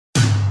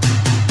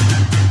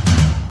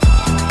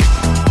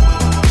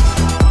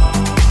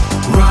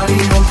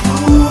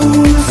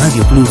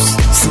רדיו פלוס,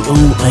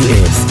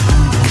 COIS.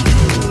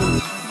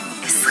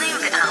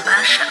 24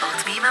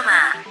 שעות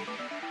ביממה.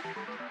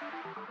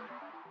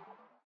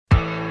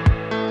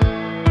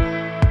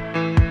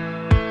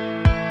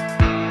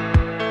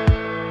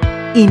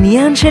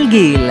 עניין של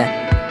גיל,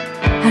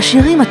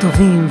 השירים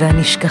הטובים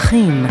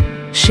והנשכחים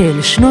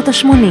של שנות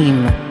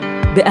ה-80,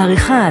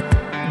 בעריכת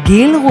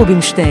גיל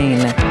רובינשטיין.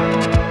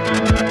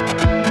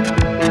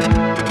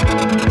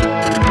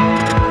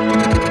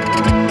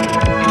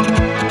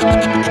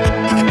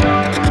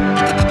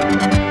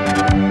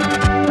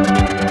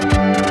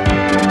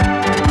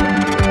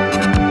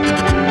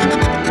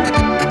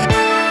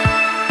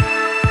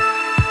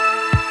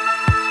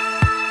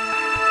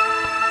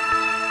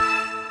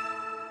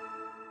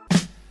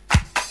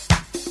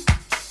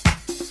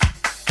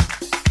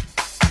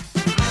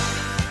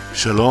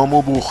 שלום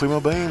וברוכים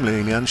הבאים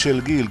לעניין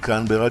של גיל,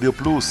 כאן ברדיו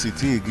פלוס,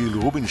 איתי גיל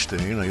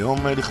רובינשטיין.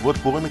 היום לכבוד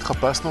פורים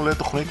התחפשנו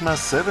לתוכנית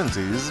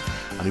מה-70's.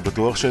 אני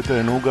בטוח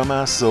שתהנו גם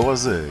מהעשור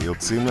הזה.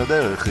 יוצאים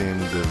לדרך עם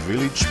The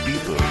Village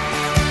People.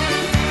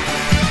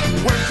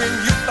 Where can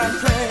you find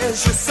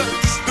pleasure?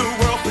 Search the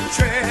world for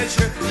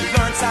treasure.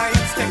 Learn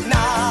science,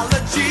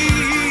 technology.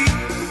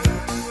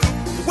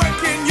 Where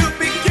can you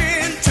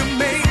begin to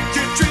make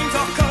your dreams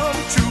all come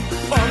true?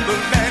 On the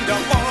land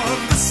or on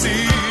the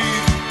sea.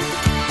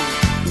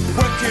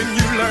 Where can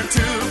you learn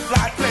to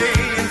fly, play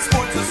in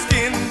sports or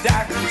skin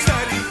dive?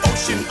 Study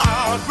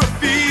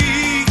oceanography.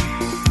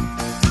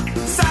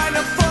 Sign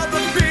up for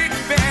the big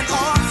band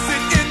or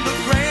sit in the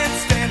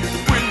grandstand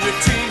when your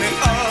team and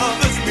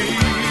others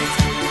meet.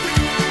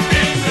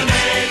 In the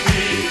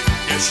Navy,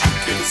 yes you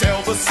can sail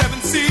the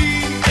 7's.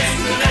 In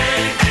the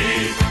Navy,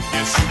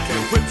 yes you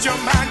can put your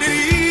mind at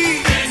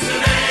ease. In the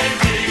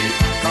Navy,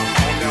 come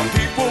on now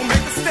people,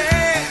 make a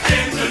stand.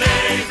 In the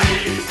Navy,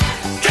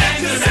 can't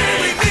you see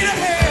we need a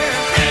hand?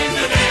 In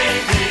the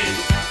Navy,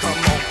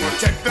 come on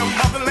protect the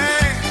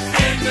motherland.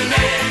 In the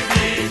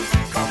Navy,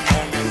 come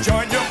on and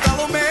join your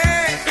fellow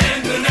man. In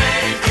the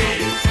Navy,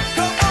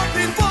 come on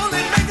people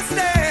and make a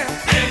stand.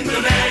 In the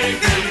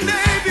Navy, in the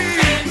Navy,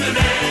 in the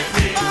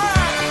Navy.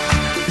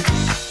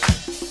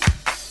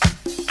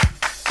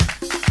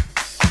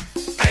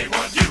 They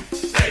want you,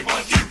 they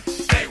want you,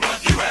 they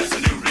want you as a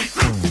new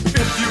recruit.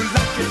 If you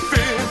like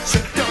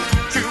adventure,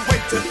 don't you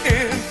wait to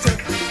enter.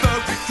 The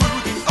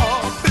recruiting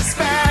office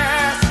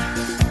fast.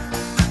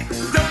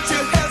 Don't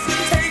you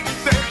hesitate,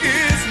 there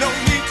is no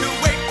need to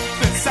wait.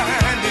 They're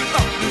signing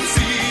up new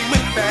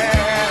seamen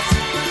fast.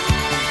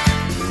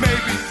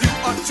 Maybe you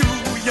are too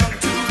young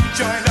to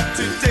join up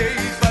today,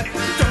 but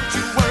don't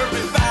you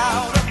worry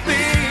about a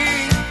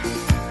thing.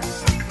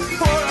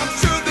 For I'm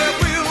sure there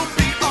will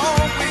be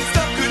always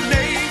the good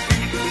Navy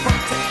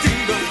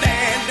protecting the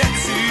land and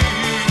sea.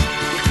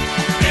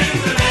 In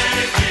the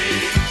Navy,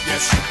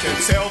 yes you can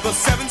sail the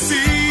 7's.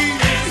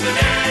 In the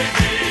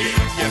Navy,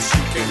 yes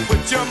you can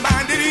put your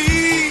mind at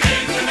ease.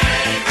 In the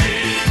Navy,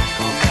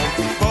 come on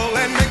people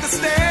and make a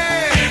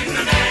stand. In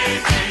the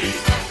Navy,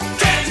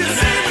 can't you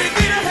see we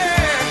need a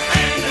hand?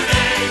 In the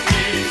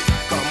Navy,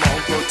 come on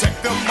protect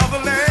the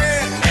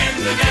motherland. In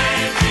the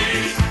Navy,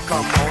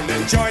 come on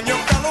and join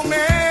your fellow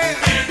man.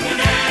 In the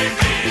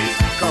Navy,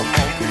 come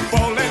on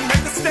people and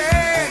make a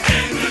stand.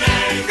 In the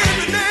Navy, in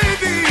the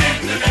Navy, in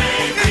the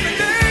Navy, in the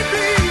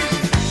Navy.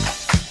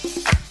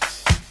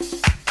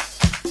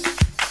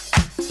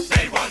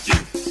 They want you,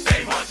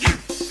 they want you,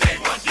 they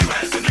want you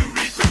as a new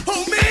recruit. Who,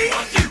 me? They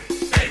want you,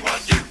 they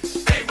want you,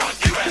 they want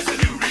you as a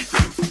new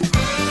recruit.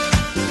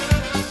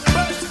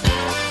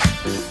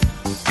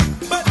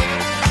 But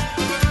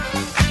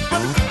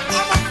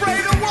I'm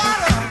afraid of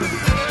water.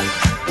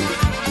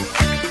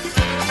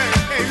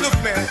 Hey, look,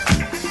 man.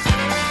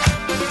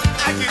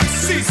 I get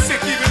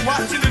seasick even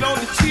watching it on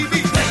the TV.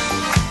 They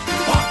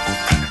want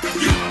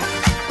you.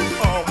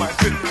 Oh, my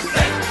goodness.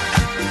 They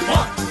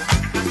want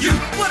you.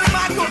 What am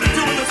I going to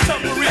do in a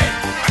submarine?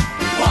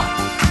 They want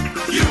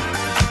you.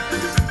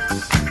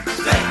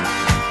 They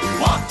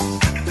want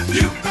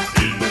you.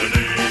 In the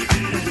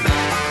Navy.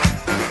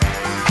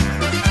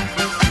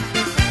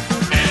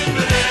 In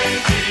the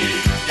Navy.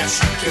 Yes,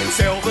 you can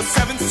sail the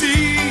 7's.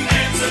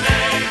 In the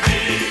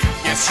Navy.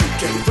 Yes, you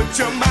can put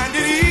your mind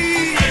at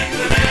ease. In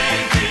the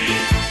Navy.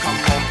 Come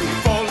on,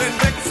 people, and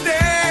make a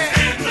stand.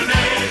 In the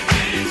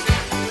Navy.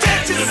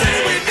 Can't you see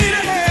we need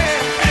a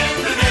hand? In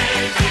the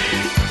Navy.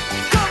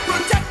 Come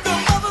protect the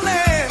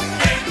motherland.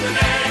 In the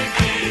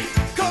Navy.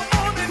 Come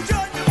on and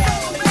join your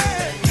fellow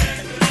man.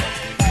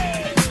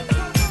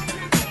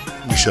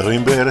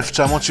 נשארים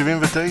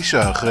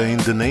ב-1979 אחרי In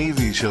the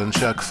Navy של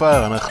אנשי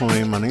הכפר. אנחנו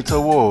עם אניטה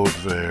וורד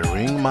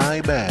ו-Ring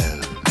My Bell.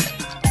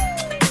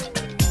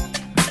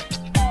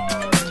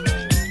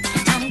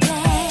 I'm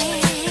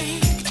glad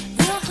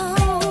you're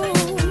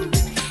home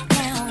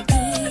now.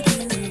 Did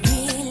you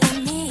really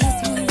miss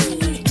me?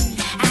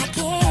 I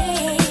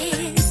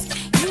guess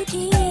you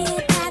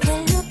did by the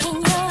look in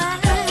your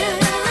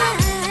eyes.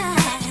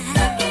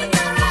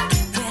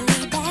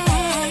 Really back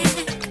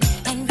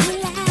and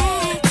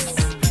relax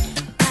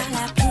while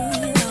I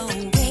put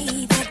away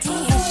the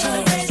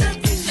dishes.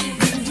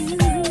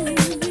 You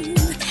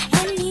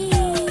and me.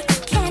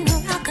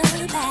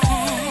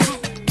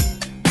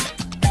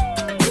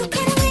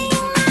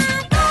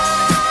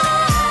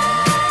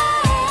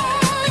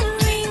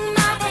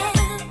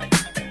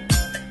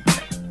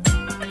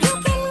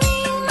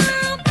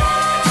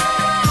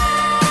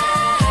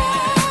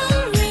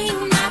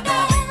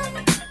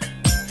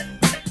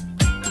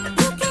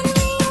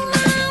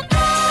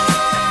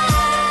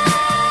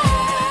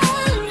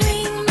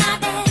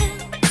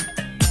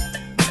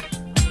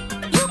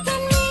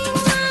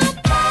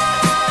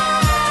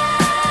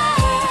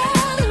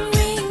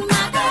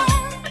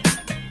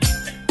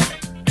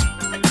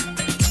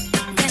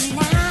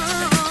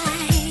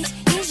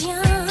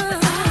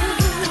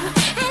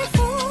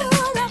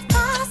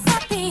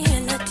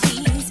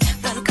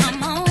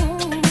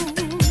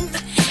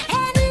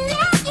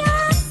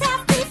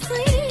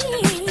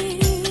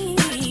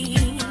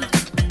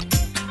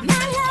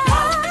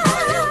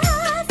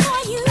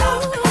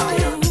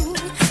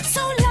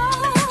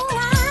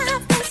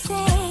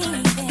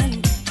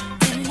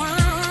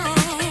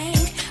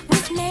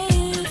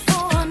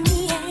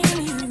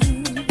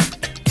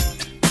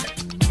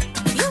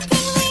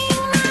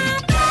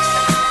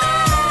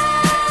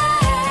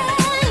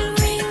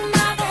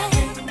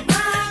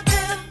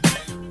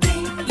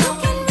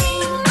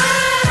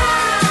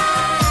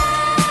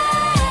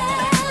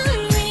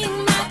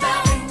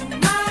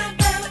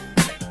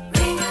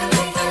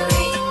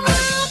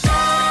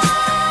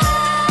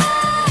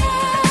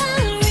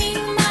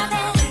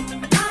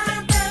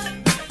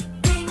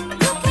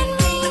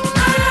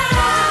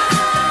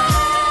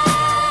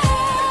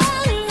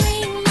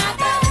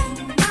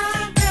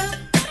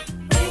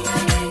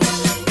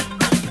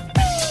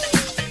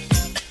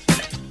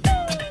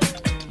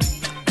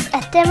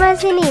 אתם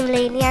מאזינים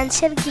לעניין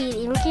של גיל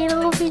עם גיל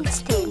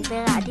רובינשטיין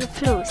ברדיו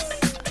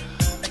פלוס.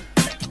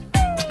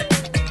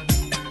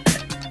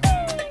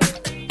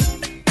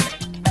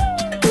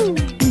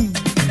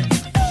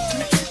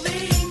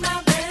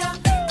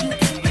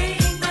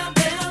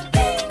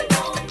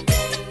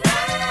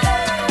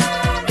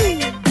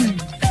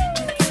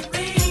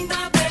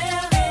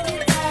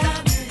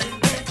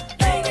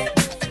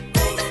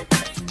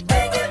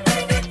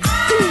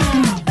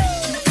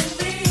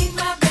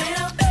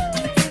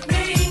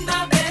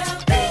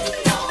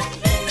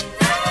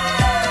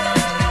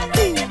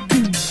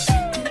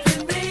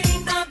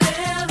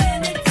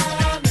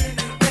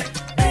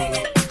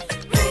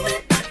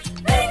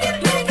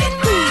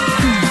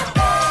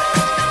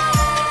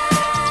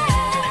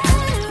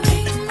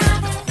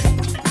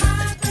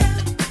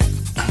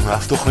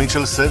 תוכנית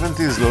של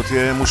 70's לא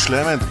תהיה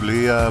מושלמת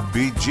בלי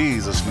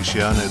ה-BG's,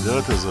 השלישייה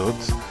הנהדרת הזאת.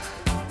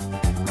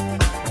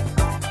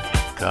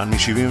 כאן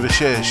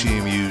מ-76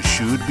 עם You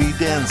Should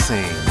Be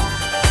Dancing.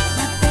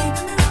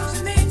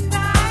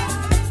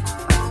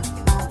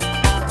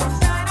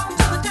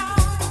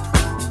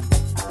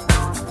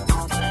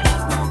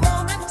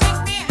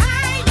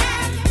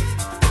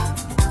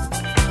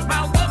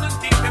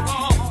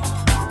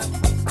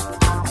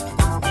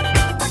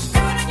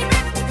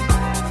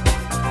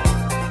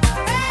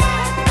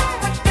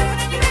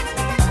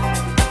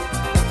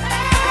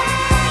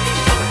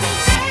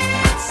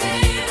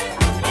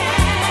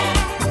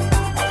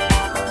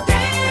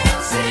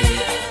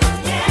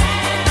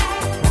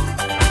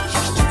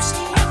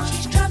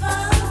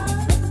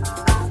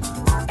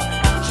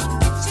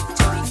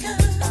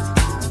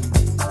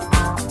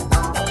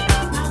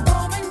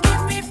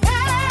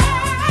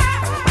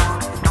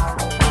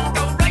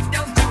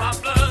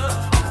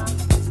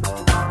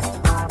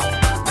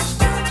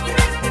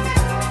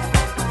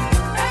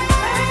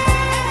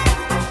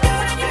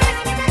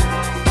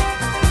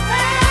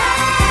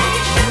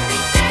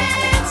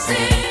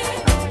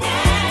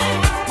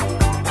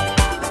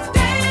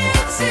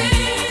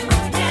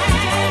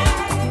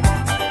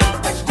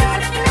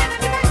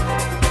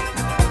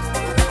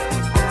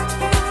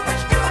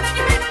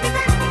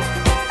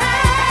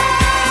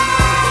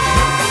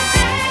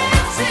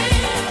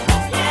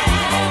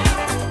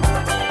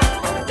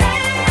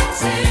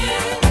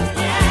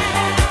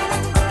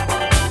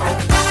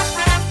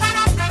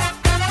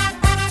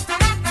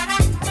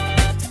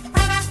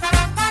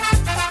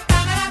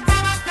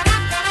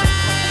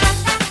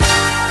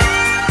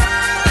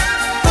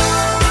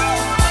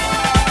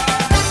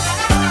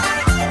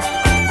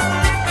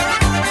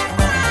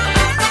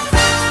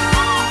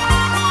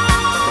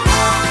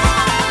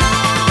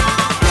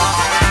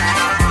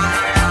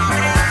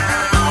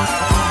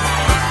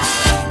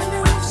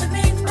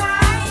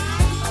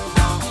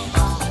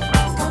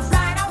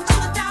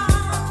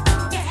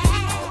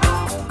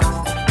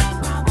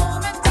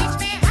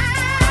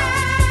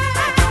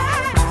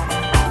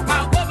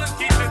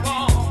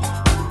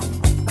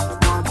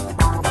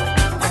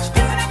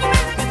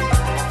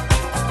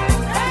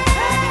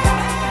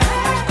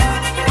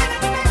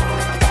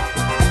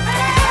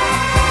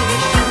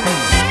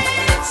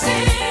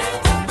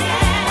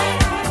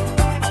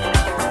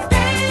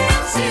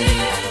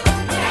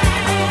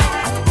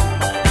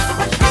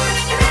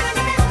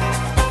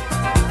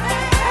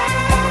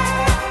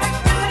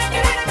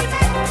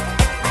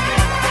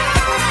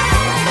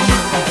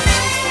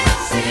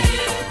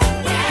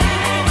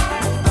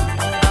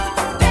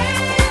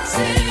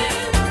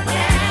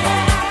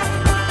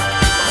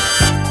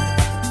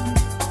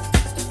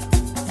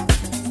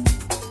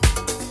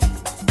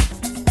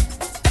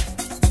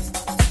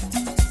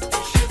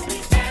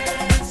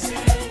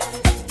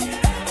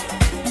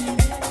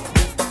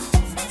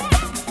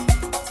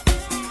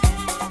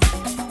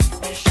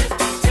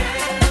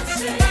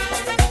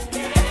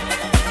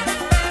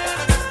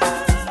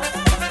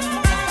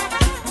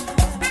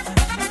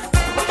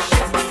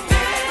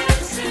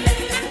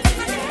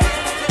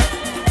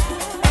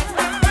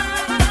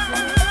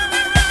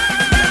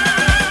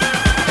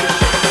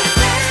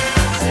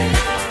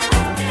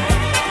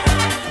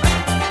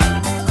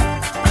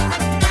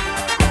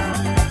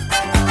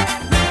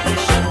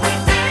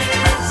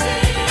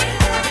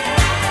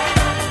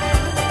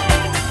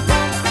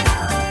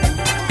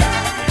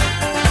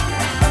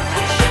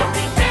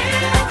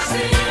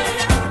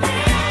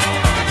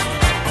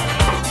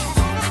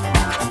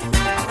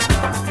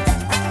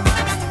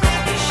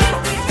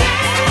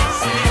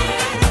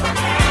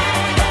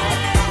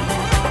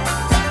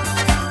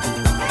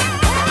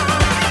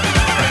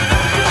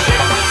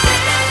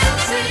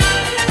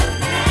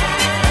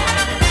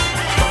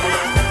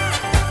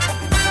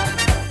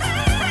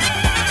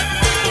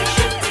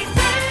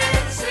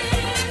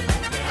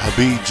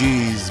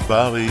 בי-ג'יז,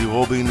 ברי,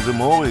 רובין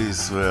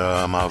ומוריס,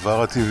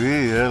 והמעבר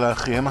הטבעי אל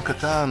האחיים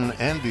הקטן,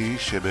 אנדי,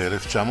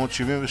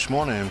 שב-1978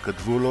 הם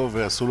כתבו לו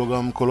ועשו לו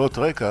גם קולות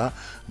רקע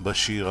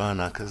בשיר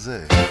הענק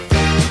הזה.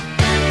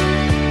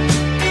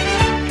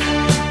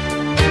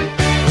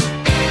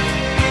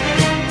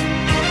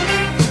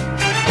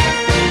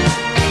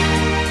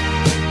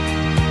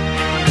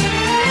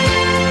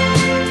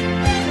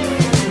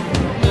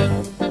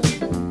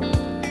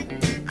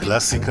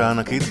 קלאסיקה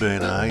ענקית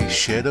בעיניי,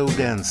 Shadow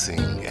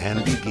Dancing,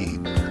 אנדי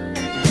גיב.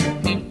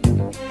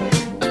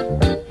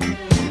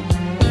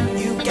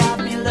 You got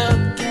me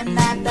looking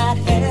at that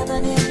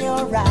heaven in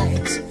your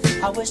eyes.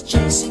 I was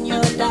chasing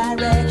your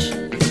direction.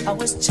 I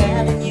was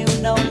telling you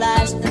no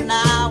lies, and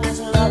I was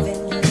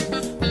loving you.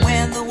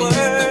 When the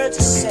words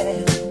are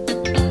said,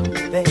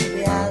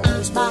 baby, I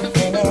lose my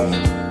head.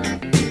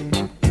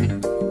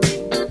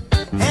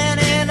 And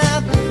in a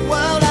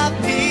world of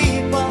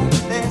people,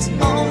 there's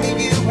only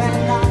you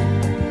and I.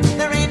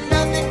 There ain't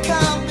nothing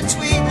come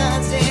between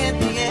us in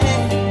the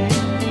end.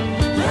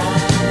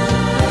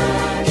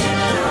 Can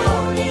I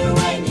hold you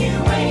when you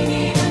ain't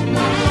even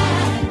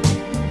mine?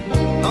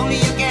 Only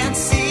you can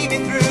see me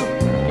through.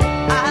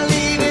 I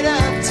leave it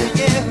up to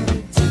you.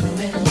 Do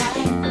it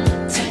right,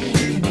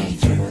 taking me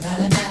through the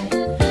night.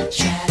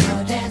 Shadow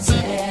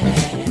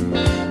dancing,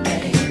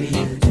 baby,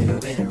 you do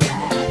it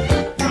right.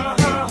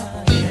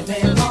 Give me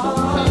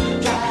more,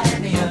 drive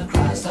me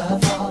across the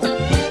floor.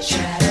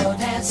 Shadow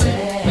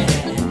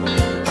dancing,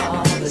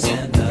 all this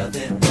and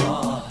nothing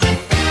more.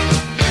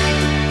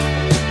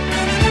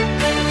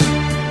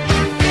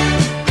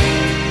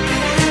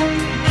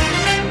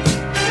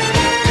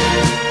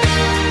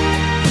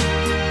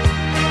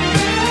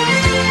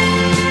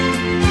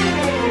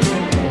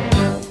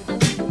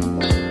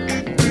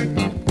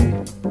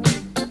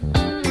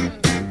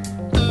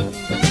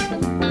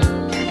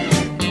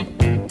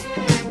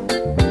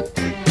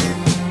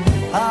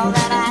 All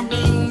that I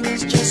need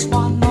is just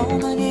one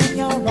moment in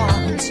your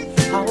arms.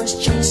 I was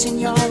chasing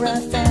your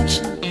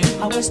affection.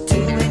 I was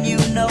doing you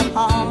no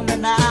harm,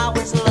 and I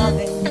was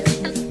loving you.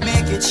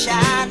 Make it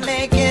shine,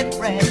 make it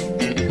rain.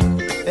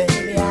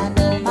 Baby, I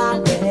know my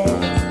way.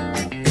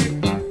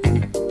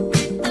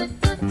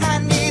 I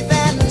need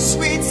that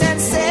sweet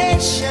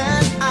sensation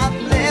of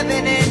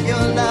living in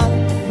your love.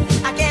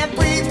 I can't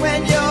breathe when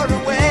you're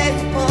away. It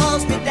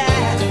pulls me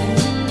down.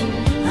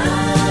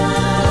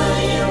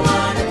 You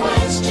want a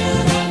question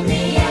and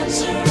the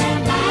answer am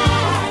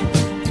mine.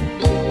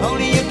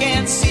 Only you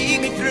can see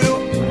me through.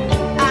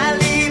 I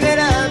leave it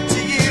up to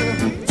you.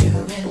 Do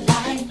it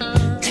right,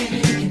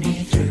 taking me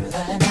through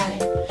the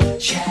night.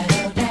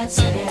 Shadow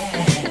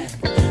dancing,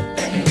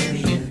 baby,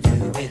 you do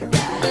it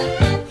right.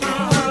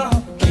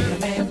 Give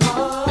me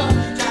more,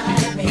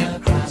 drive me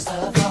across the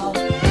floor.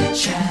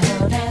 Shadow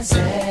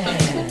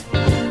dancing,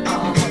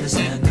 all this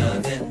and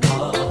nothing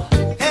more.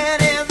 And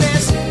in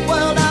this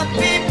world of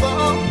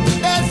people,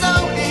 there's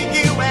only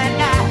you and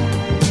I.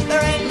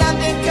 There ain't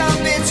nothing come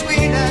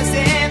between us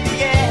in the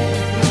end.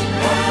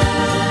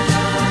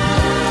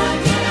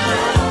 Can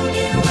I hold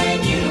you when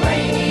you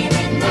ain't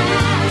even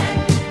mine?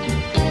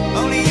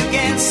 Only you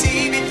can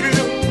see me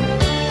through.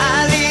 I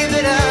leave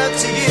it up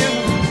to you.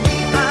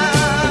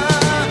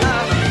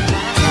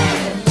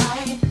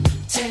 Light,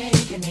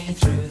 taking me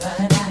through the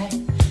night.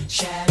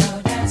 Shadow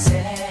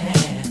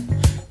dancing,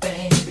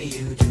 baby,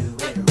 you do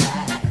it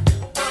right.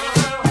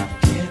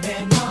 Give me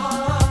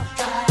more,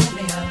 drive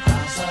me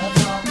across the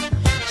floor.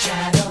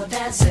 Shadow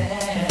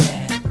dancing,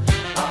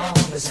 all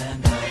this and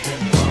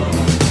nothing more.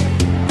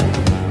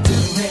 Do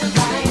it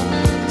right,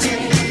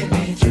 taking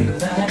me through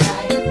the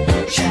night.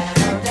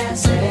 Shadow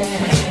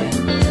dancing,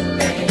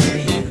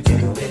 baby, you do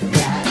it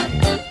right.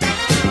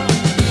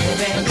 Give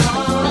me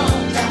more,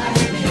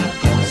 drive me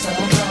across the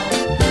floor.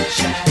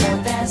 Shadow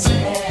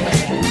dancing,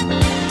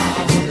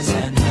 all this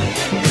and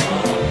nothing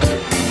more.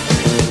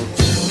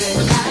 Do it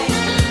right,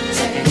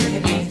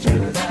 taking me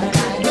through the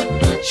night.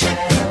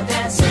 Shadow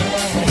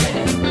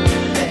dancing,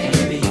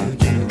 baby, you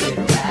do it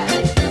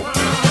right.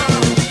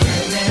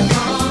 Give me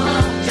more,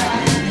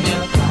 drive me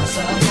across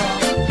the floor.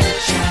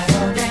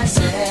 Shadow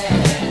dancing,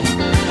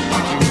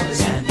 all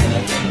this and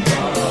nothing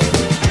more.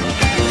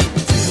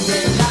 Do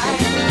it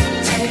right,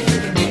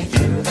 taking me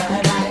through the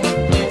night.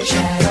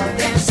 Shadow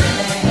dancing,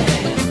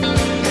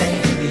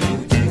 baby, you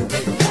do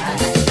it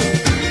right.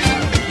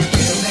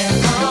 Give me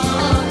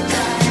more,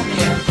 drive me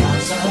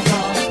across the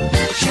floor.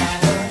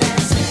 Shadow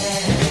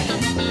dancing,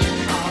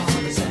 all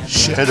this and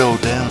Shadow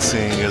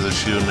Dancing, איזה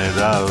שיר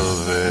נהדר,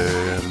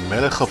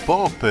 ומלך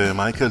הפופ,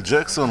 מייקל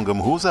ג'קסון, גם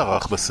הוא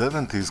זרח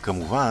ב-70's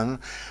כמובן,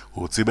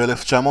 הוא הוציא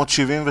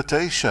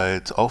ב-1979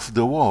 את Off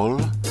the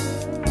Wall,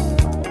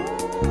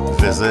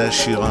 וזה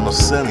שיר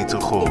הנושא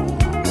מתוכו.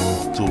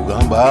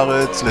 תורגם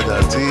בארץ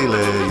לדעתי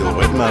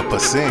ליורד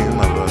מהפסים,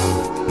 אבל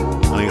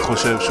אני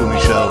חושב שהוא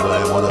נשאר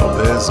בהם עוד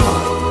הרבה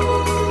זמן.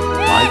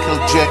 מייקל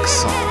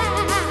ג'קסון.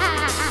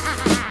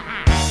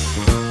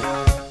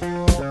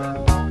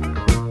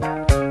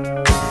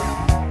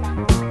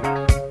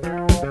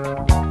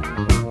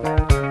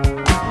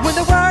 When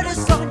the world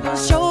is on your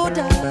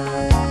shoulder,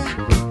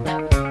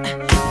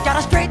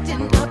 gotta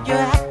straighten up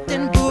your act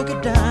and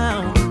boogie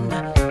down.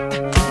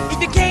 If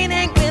you can't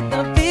hang with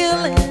the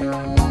feeling,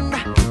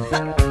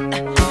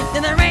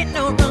 then there ain't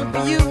no room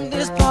for you in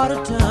this part of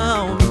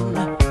town.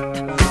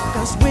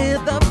 'Cause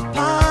we're the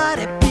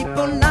party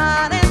people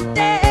night and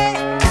day,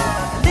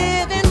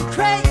 living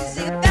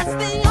crazy, that's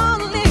the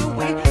only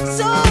way.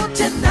 So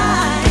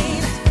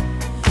tonight,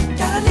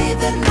 gotta leave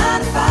the 9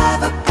 to 5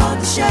 up on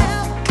the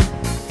shelf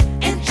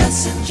and just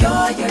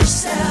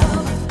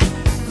yourself.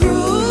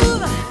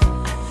 Groove,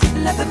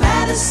 let the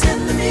madness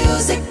and the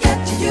music get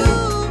to you.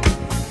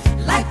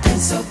 Life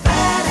ain't so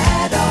bad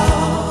at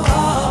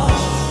all.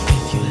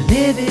 If you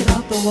live it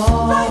off the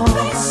wall. Life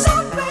ain't so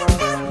bad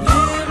at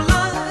all. Live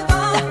life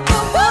off the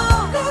wall.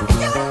 Live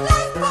your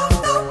life off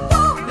the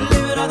wall.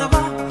 Live it off the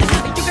wall.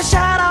 You can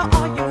shout out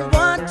all you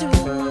want to.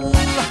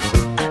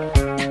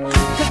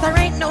 'Cause there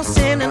ain't no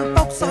sin and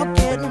folks are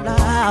getting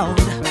loud.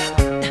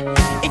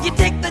 If you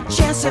take the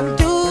chance and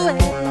do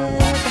it,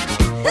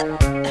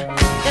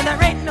 then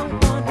there ain't no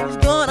one who's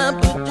gonna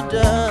put you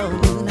down.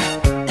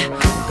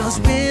 'Cause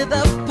we're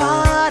the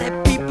party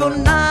people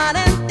night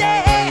and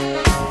day,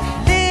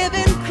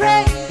 living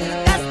crazy,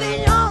 that's the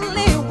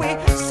only way.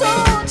 So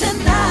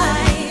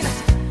tonight,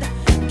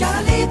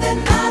 gotta leave the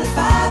 9 to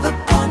 5 up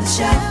on the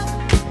shelf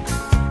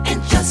and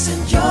just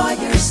enjoy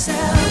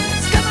yourself.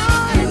 Come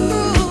on,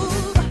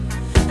 groove,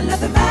 and let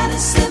the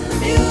madness and the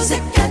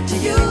music get to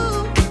you.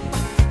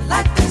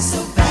 Life ain't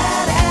so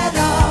bad at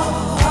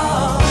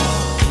all.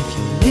 If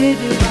you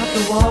live it off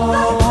the wall.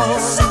 Life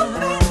ain't so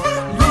bad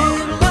at all.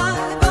 Live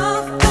life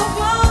off the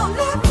wall.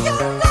 Live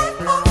your life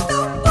off the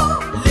wall.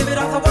 Live it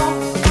off the wall.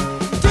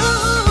 Do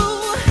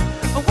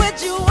what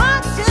you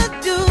want to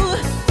do.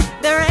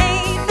 There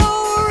ain't no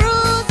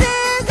rules,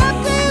 it's up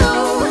to you.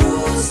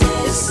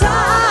 It's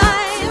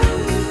time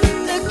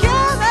to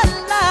get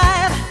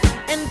alive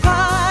and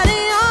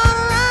party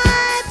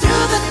alright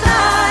through the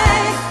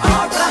night.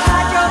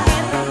 Hide your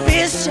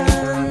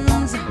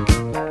inhibitions.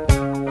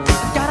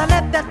 Gotta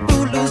let that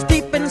fool loose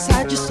deep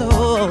inside your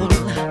soul.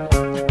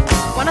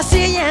 Wanna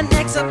see an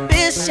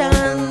exhibition?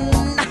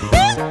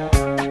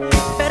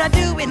 Better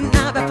do it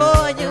now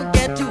before you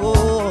get too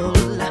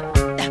old.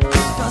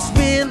 'Cause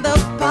we're the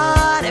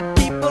party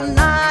people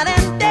night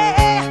and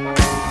day,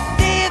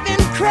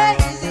 living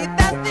crazy,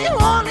 that's the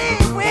only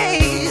way.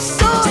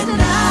 So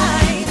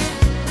tonight,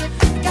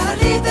 gotta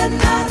leave the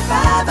 9 to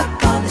 5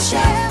 up on the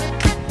shelf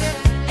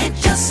and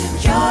just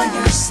enjoy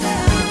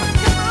yourself.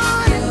 Come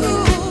on, you,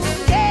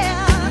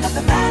 yeah. Let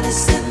the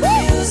madness and the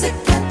music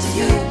get to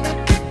you.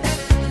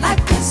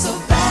 Life ain't so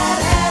bad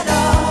at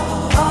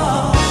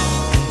all.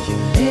 You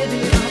live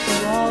it off the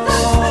wall.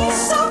 Life ain't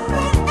so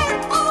bad at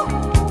all.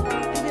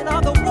 Live it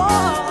off the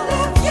wall.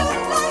 Live your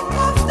life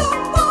off the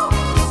wall.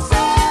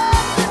 So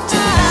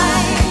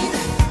tonight,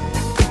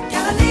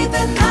 gotta leave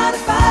the 9 to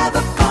 5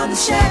 up on the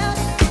shelf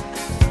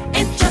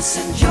and just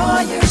enjoy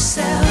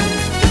yourself.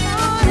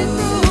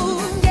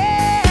 Groove,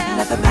 yeah.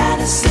 Let the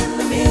madness and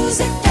the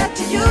music get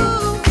to you.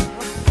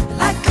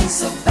 Life ain't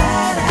so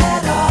bad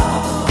at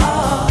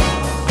all.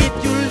 If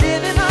you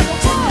live it on the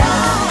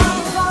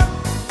tonight,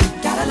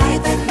 gotta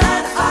leave the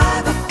 9 to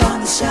 5 up on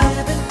the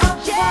shelf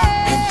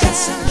and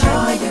just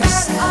enjoy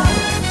yourself.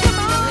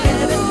 Live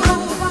it on the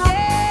wall.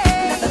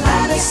 Let the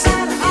madness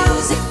and the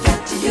music get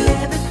to you.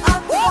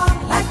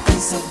 Life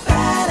ain't so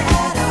bad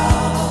at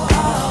all.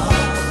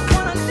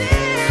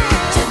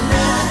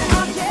 Tonight,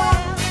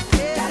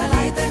 gotta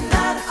leave the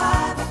 9 to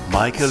 5 up.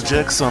 מייקל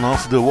ג'קסון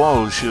אוף דה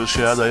וול, שיר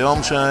שעד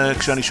היום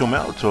כשאני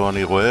שומע אותו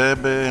אני רואה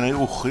בעיני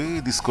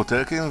רוחי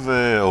דיסקוטקים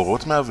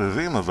ואורות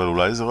מעבבים, אבל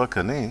אולי זה רק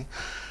אני.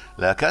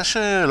 להקה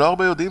שלא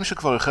הרבה יודעים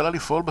שכבר החלה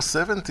לפעול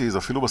ב-70's,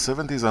 אפילו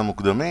ב-70's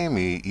המוקדמים,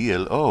 היא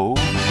ELO.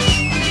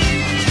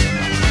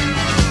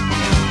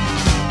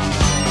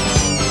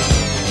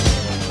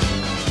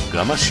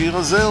 גם השיר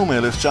הזה הוא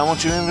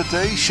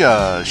מ-1979,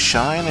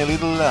 Shine a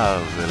Little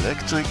Love,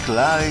 Electric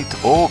Light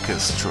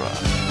Orchestra.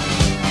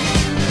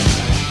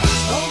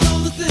 Although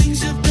the things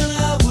you've done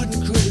I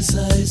wouldn't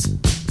criticize,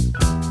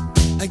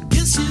 I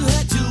guess you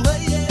had to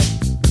wait.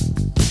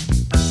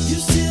 You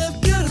see I've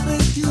gotta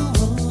make you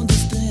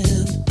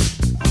understand.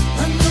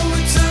 I know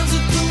it sounds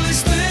a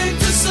foolish thing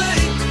to say,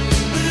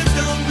 but it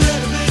don't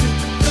matter, baby,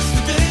 'cause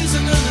today's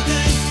another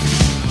day.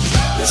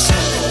 You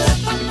shine a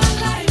light on my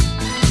life.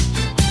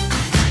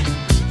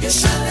 You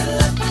shine a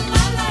light on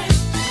my life.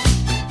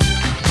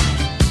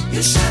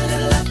 You shine a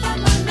light on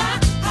my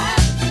life.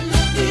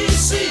 Let me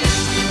see it.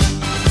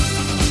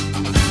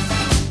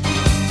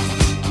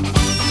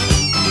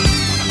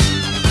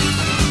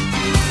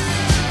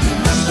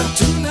 Remember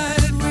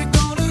tonight we're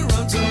gonna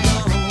run till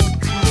dawn.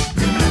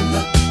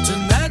 Remember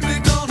tonight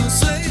we're gonna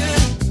say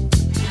it.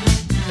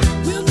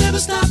 We'll never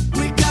stop,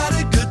 we got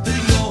a good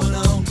thing going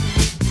on.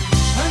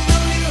 I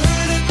know you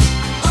heard it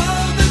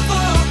all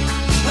before,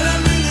 but I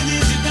really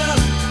need you,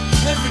 darling.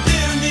 Every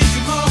day I need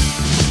you more.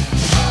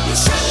 You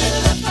shine a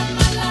light on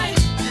my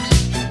life.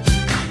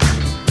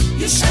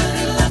 You shine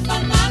a light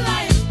on my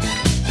life.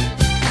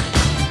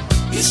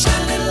 You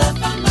shine a light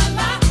on my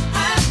life.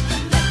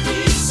 Let me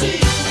see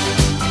it.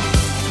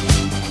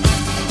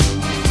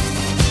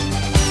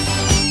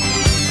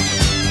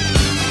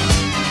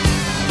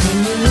 Can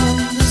you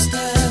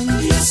understand?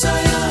 Yes, I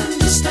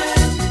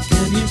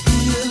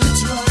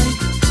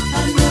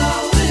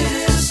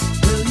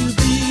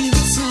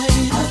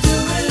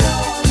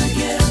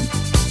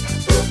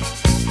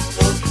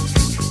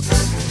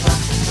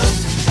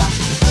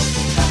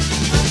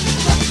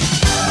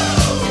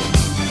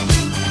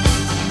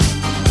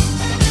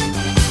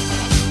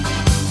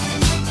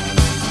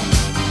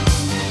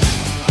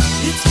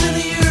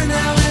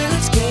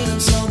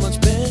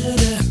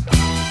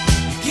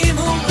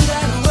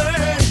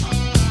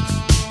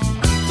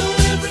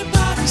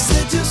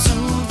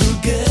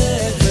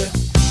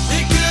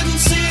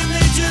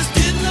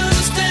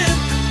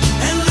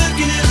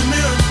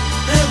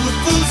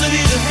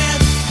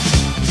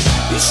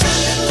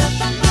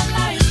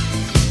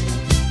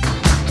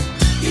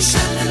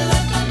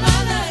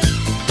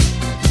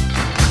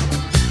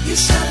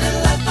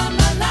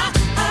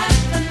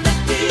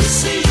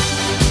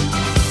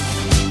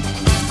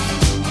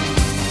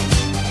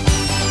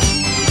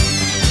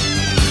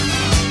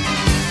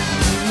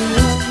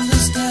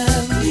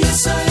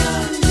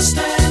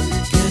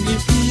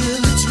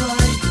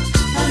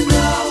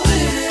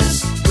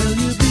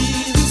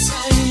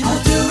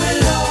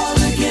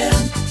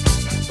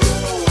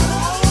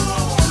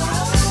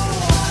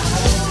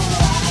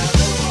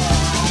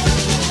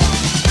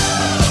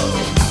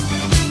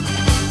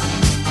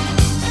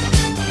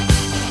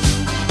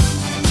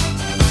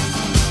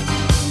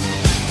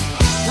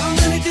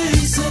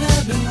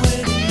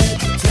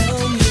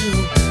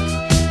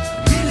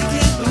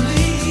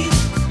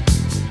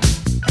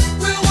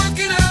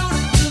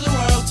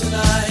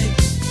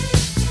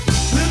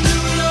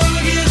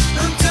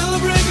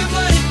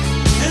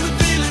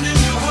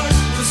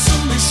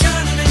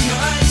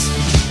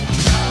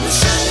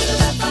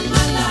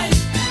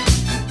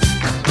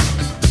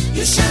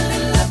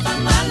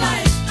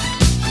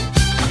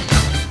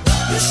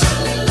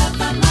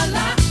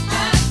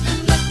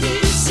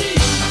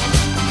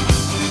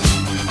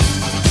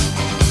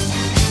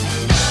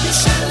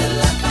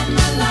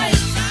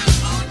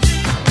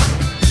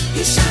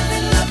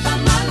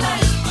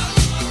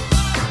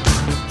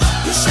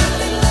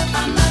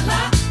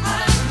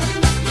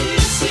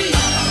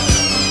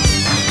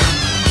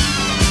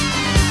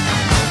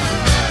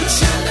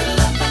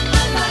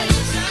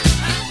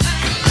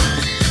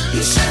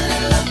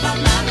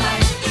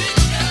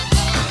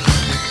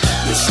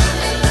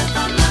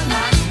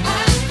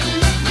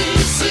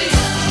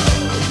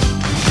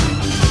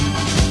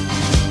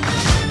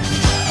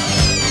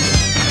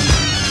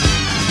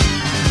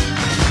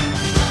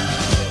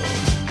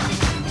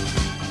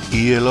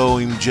ELO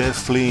עם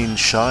ג'ף לין,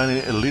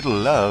 Shine a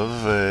Little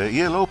Love.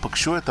 ELO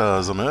פגשו את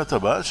הזמרת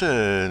הבאה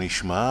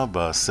שנשמע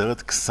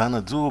בסרט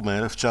קסנדו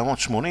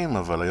מ-1980,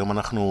 אבל היום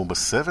אנחנו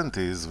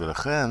ב-70's,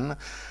 ולכן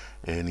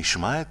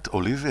נשמע את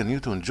אוליביה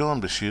ניוטון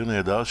ג'ון בשיר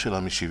נהדר שלה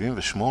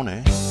מ-78,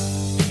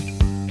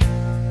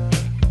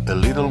 A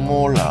Little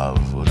More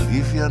Love,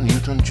 אוליביה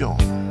ניוטון ג'ון.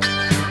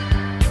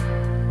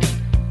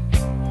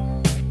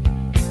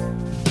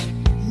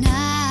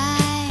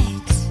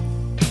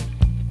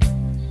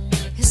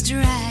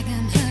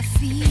 Dragging her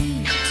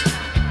feet,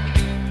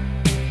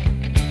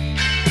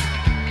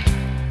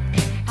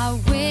 I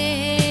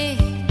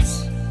wait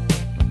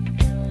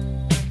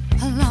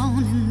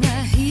alone in the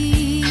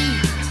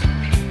heat.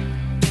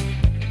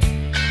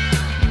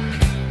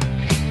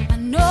 I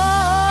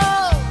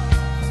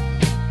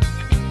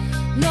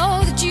know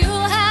that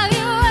you'll have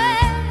your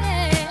way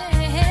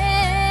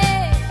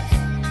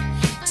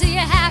till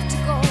you have to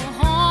go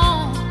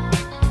home.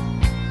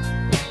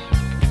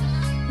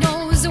 No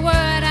is the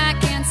word I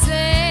can't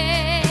say.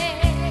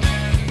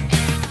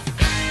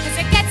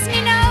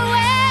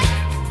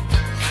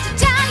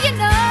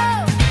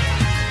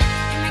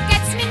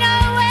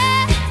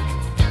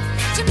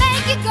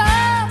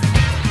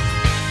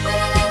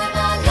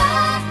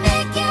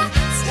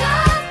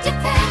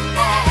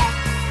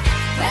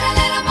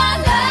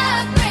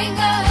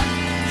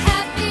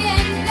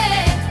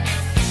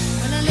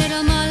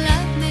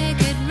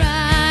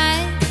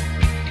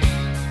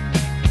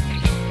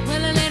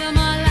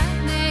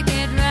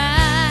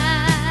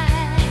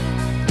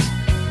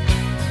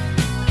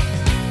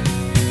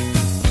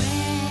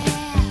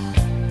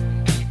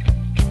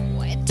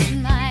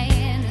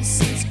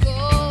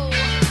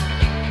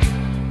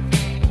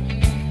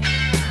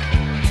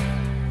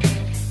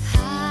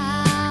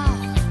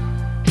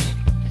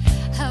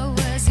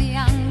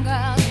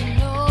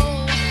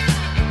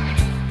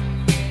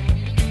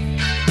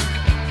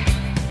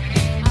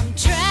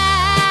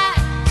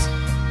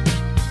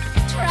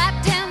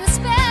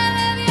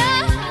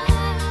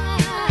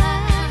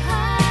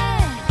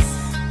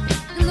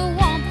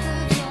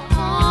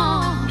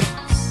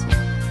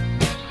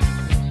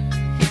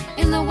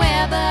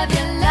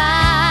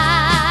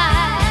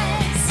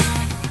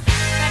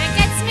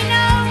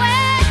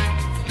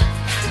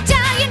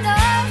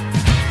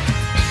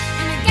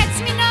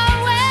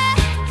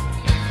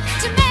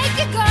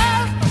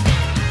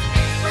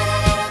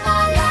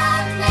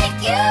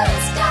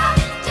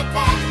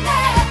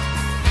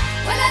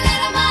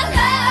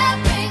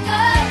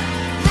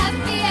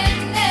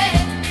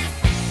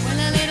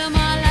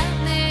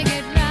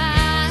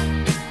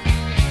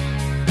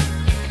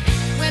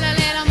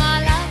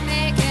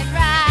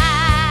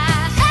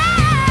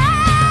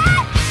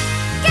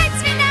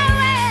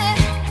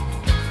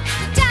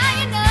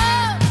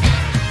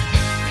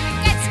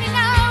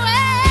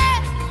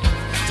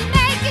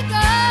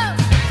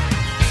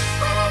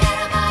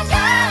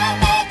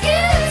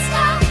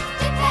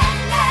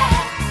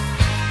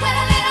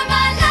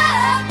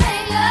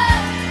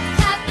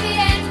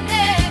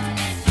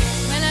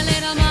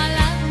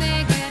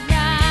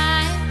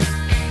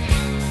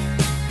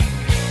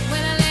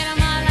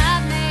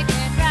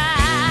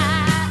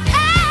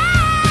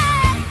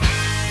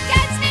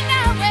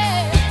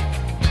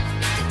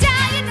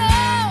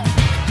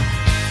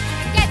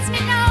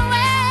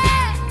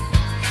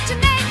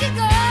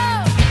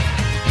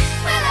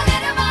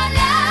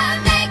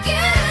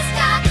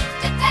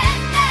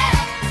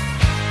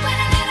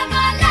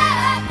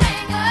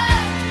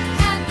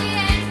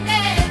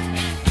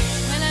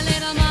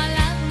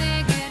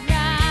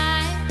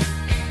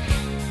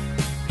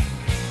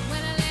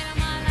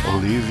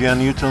 אוליביה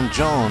ניוטון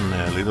ג'ון,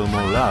 A Little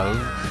More Love.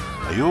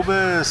 היו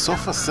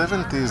בסוף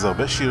ה-70's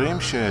הרבה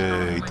שירים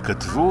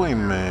שהתכתבו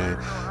עם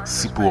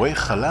סיפורי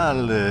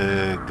חלל,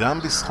 גם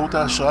בזכות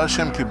ההשראה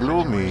שהם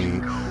קיבלו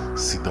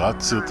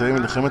מסדרת סרטי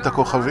מלחמת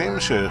הכוכבים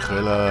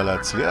שהחלה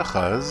להצליח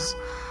אז.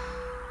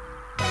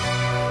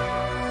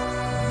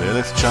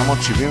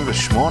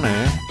 ב-1978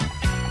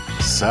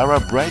 סארה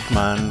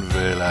ברייטמן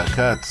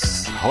ולהקת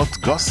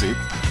Hot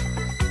Gossip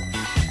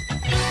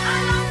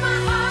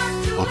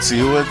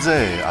הוציאו את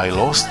זה, I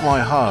lost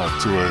my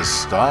heart to a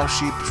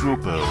starship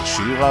trooper,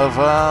 שיר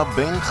אהבה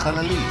בין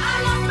חללי.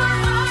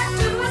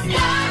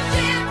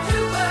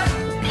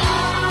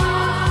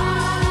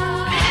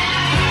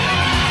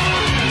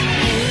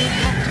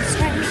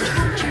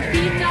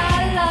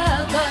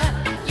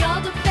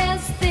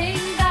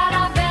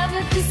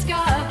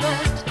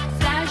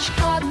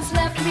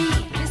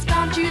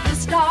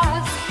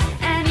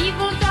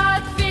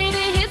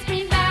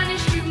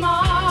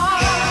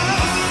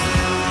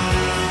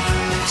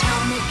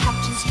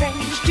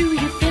 Do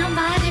you feel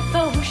my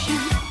devotion,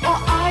 or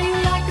are you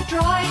like a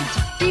droid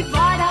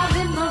devoid of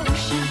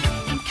emotion?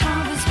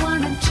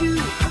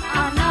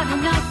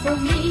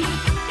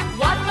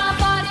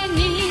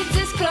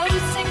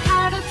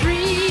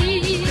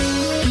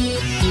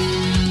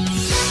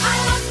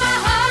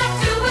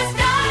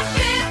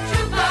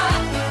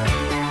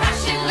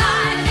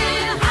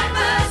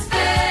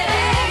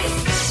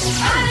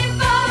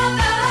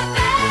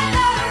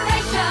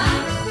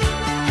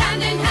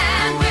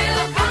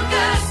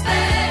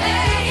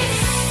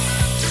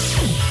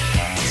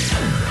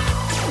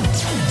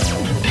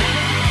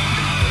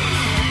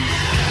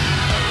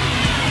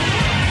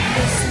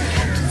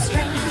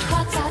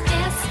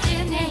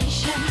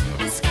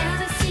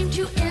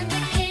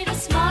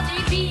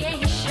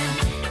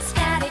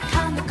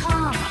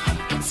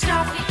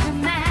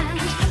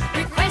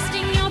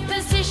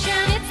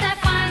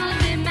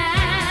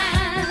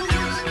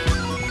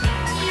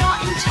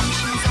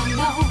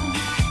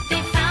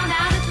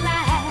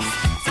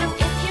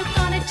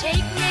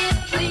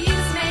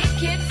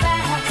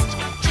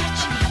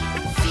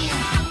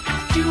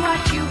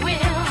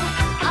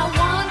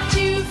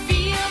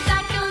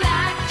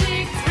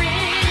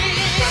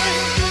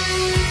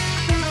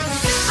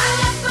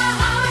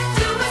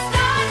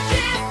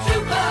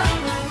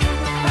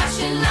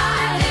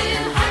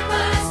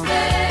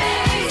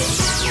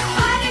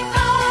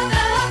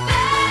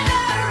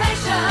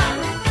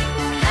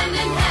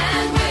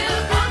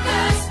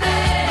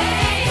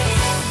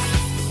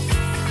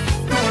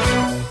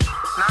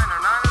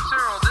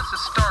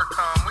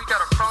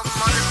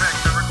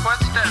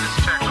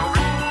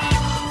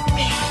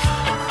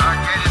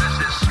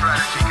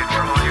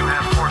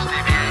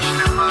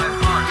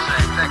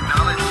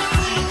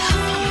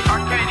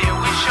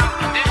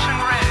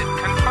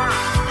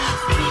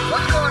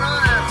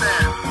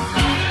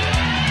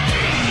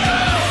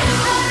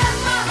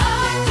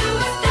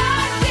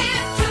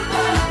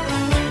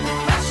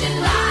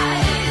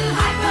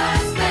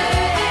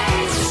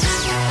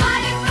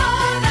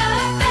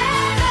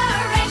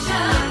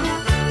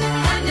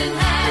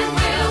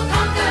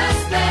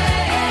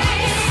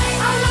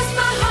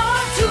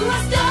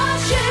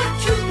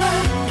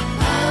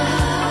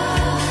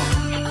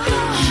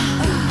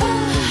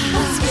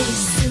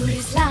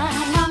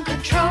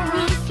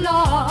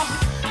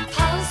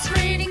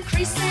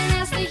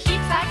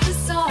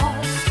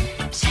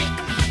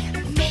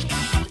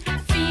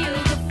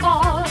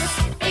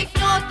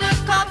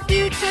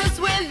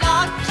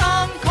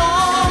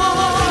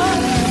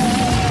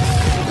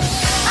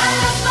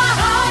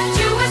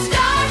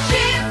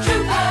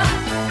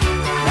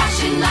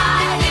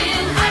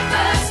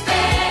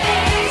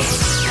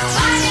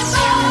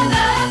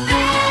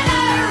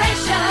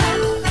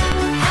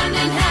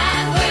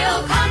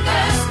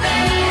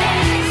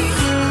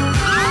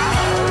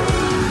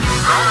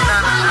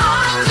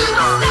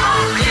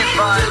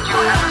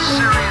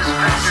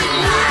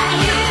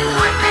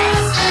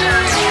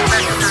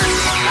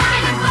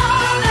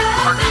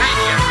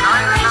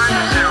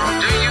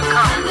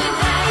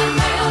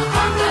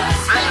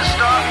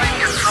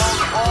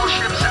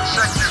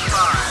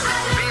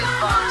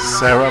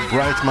 סרה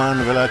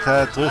ברייטמן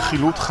ולהקת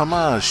רכילות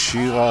חמה,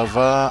 שיר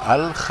אהבה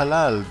על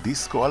חלל,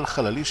 דיסקו על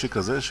חללי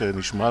שכזה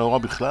שנשמע לא רע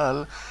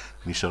בכלל.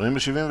 נשארים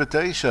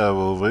ב-79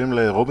 ועוברים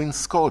לרובין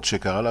סקוט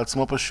שקרא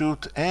לעצמו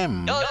פשוט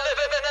M.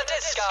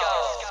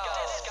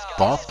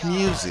 פופ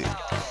מיוזיק,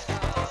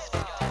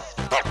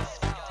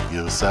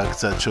 גרסה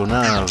קצת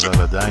שונה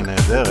אבל עדיין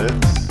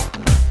נהדרת.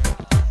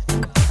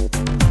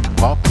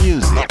 פופ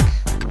מיוזיק.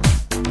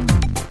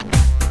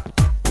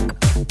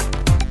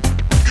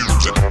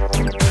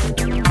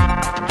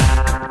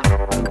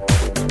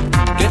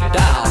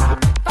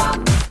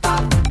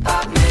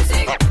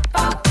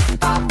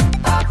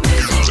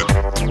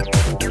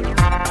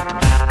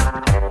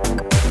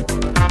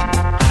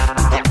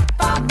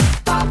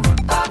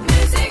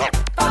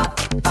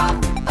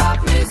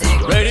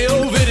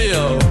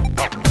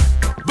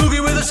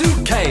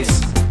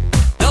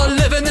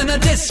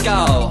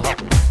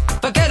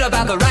 Forget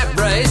about the rat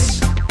race.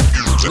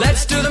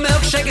 Let's do the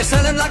milkshake, it's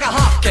selling like a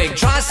hotcake.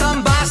 Try some,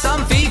 buy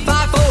some, feed,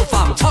 five, four,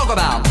 fun. Talk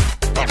about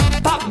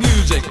pop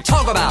music.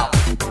 Talk about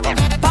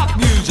pop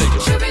music.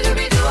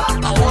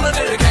 I wanna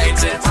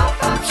dedicate it.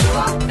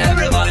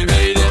 Everybody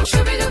made it.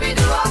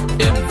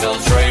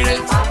 Infiltrate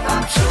it.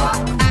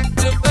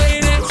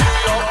 Activate it.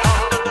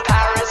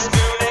 Paris,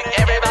 Munich,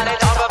 everybody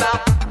talk about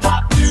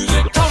pop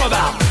music. Talk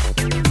about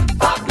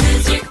pop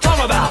music. Talk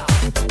about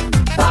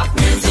pop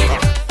music.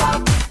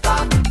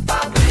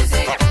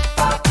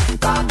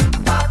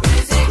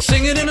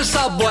 Singing in a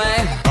subway,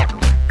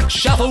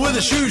 shuffle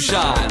with a shoe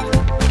shine.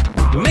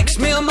 Mix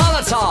me a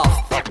Molotov,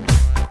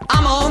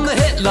 I'm on the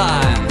hit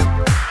line.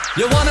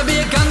 You wanna be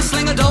a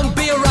gunslinger, don't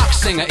be a rock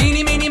singer.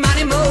 Eeny, meeny,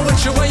 miny, mo,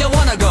 which way you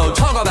wanna go.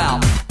 Talk about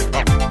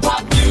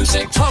pop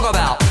music. Talk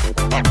about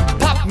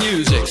pop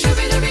music.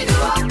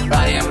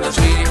 Right in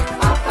between.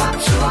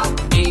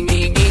 Eeny,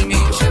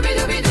 meeny,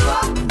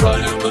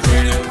 right in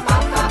between.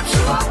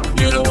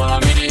 You know what I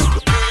mean?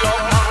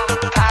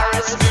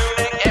 Paris,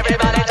 Munich,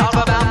 everybody talk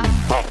about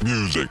pop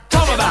music.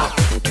 Talk about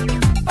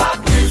pop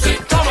music.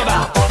 Talk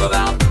about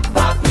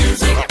pop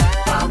music.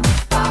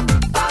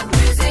 Pop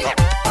music.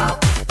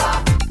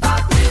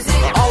 Pop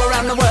music. All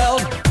around the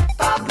world,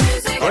 pop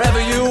music.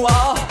 Wherever you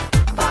are,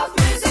 pop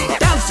music.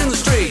 Dance in the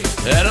street,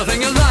 anything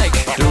you like.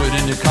 Do it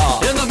in your car,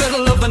 in the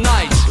middle of the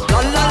night. La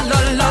la la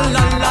la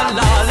la la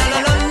la la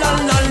la la la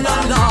la la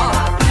la.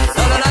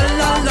 La la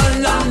la la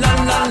la la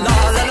la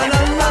la la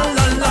la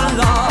la la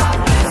la.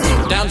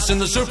 Dance in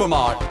the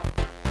supermarket.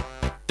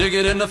 Dig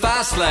it in the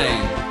fast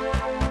lane.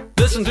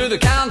 Listen to the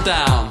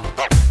countdown.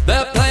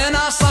 They're playing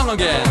our song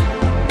again.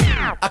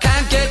 I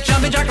can't get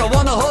jumping jack, I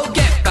wanna hold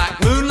get back.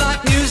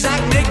 Moonlight music,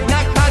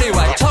 knick-knack,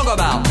 paddywhack. Talk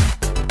about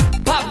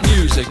pop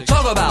music.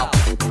 Talk about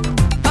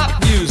pop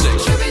music.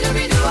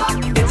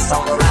 It's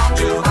all around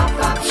you.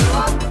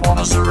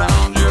 Wanna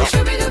surround you.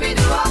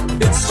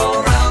 It's all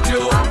around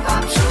you.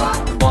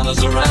 Wanna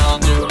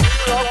surround you.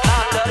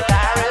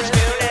 Paris,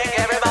 Munich,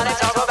 everybody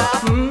talk about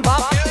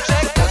pop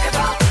music.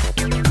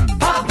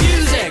 Pop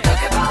music.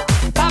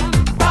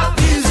 Pop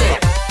music.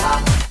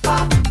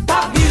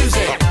 Pop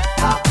music.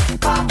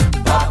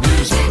 Pop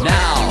music.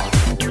 Now,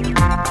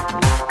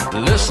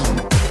 listen.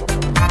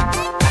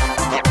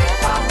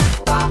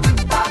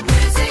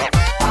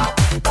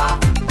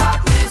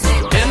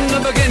 In the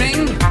beginning,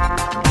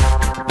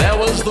 there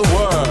was the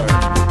word.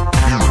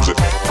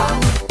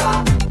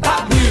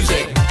 Pop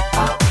music.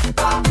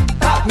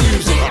 Pop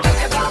music. Get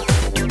it down.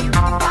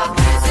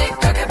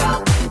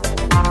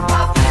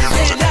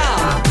 Get it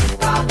down.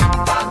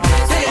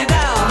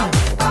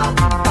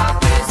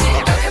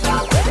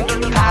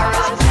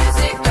 Paris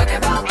music.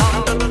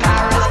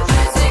 Paris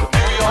music.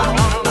 New York.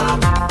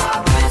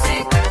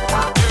 Music.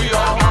 New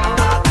York.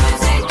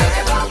 Music.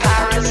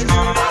 Paris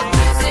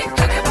music.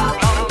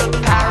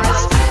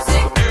 Paris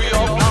music. New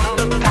York.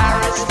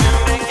 Paris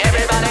music.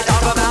 Everybody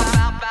talk about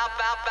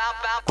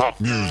pop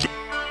music.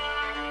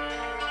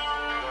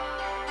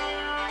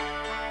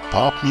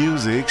 פופ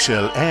מיוזיק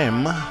של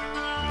M,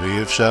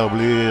 ואי אפשר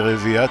בלי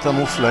רביעיית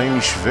המופלאים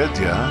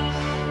משוודיה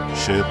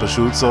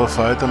שפשוט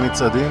צרפה את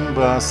המצעדים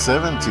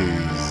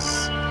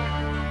ב-70's.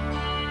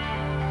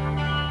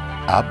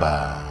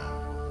 אבא.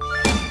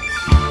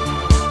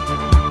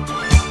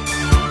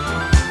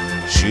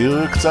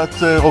 שיר קצת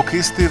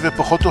רוקיסטי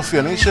ופחות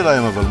אופייני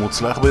שלהם אבל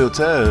מוצלח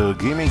ביותר.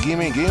 גימי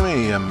גימי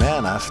גימי, A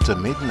Man After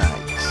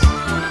Midnight.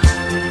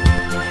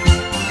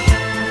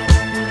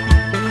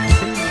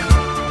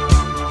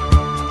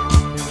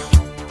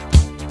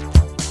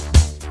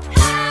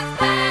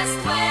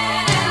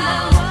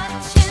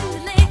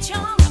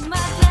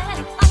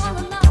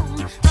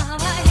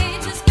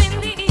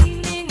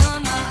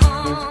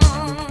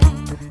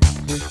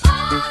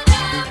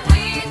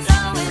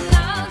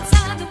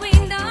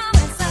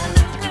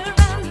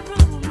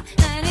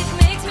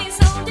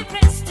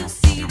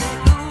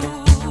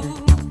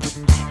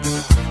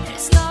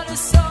 It's not a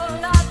soul.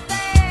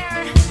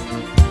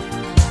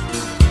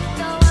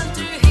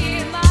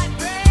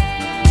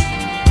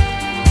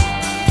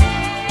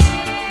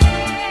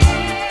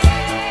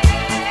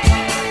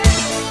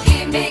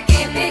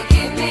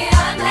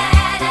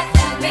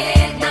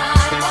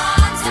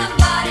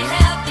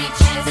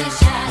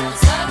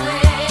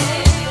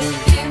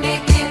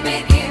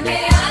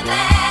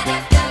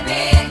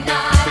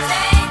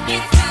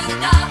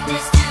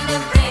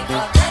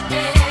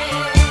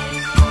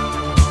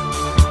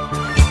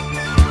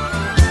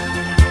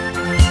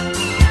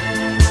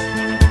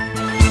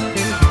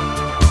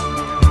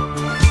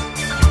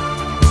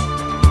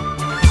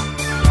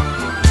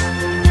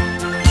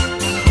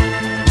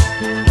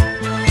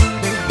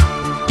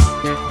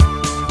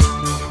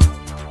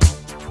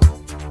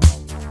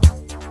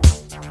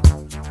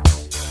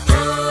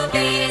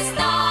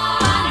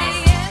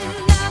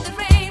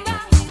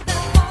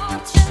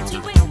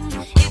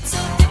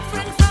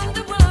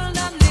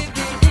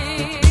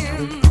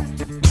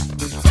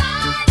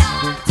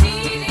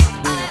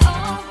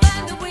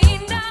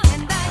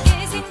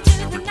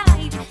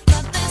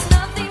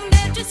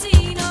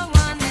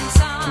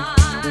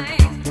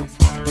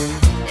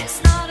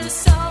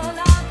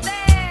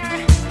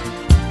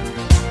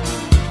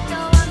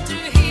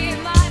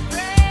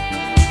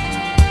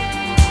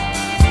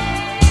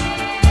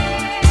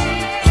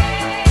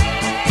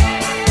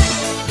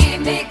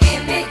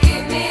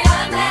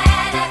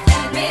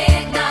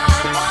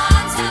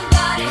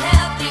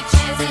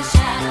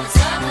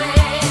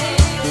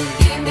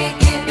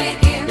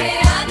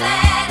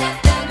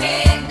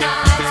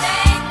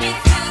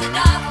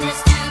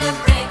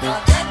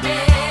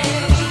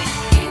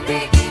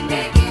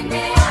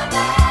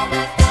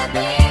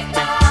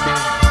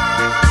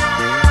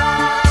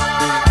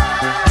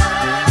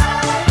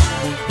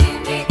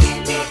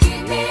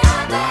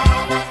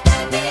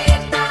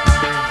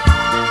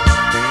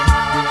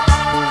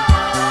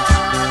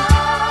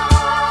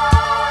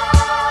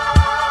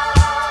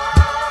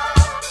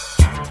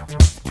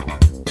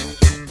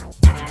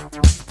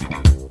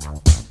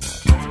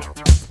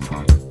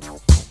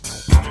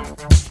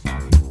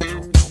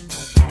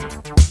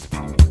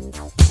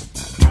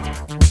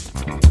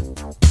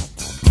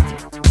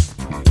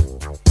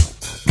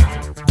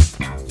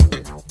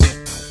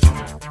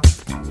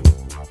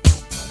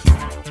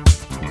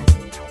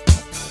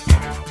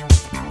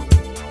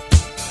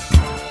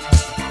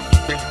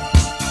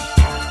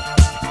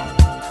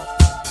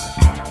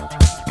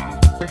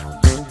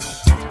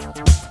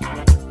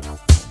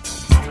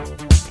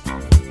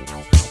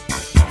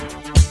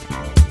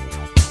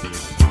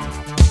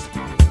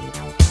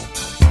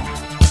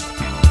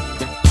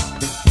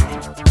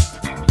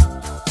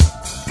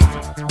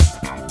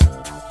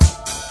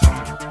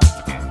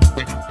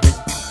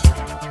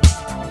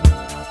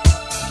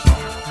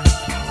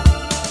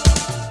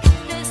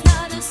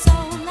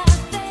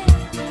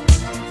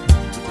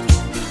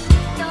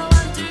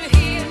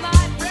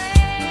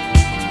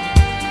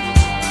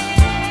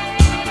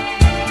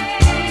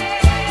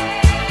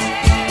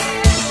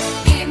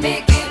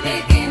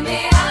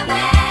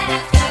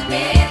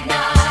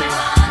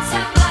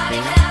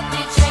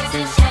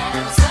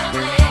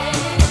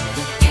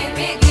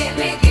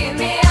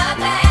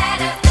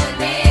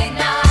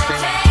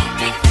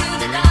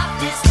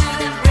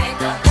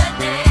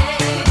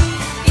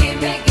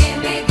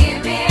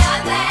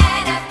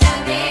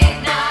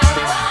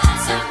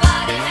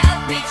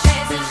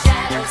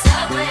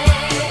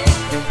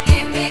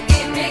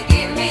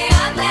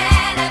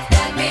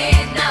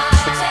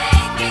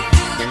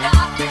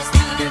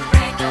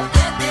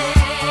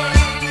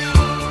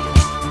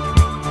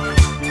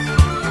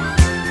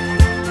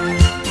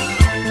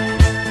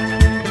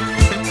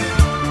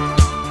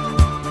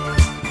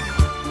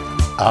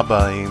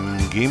 אבא עם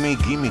גימי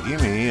גימי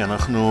גימי.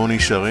 אנחנו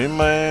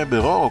נשארים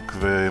ברוק,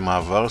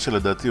 ומעבר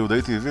שלדעתי הוא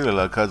די טבעי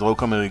ללהקת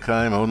רוק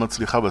אמריקאי מאוד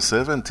מצליחה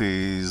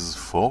ב-70's,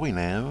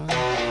 Foreigner.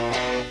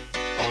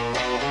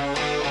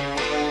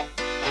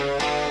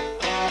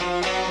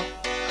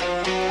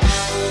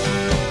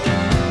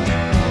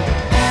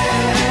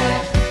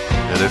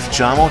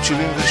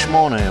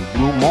 1978,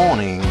 Blue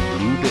Morning,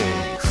 Blue Day,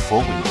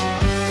 Foreigner.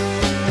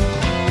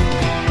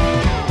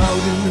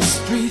 Out in the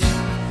street,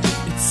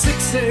 it's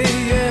 6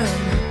 a.m.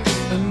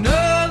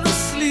 Another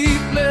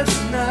sleepless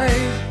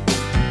night.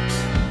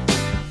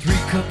 3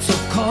 cups of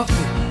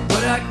coffee,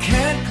 but I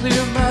can't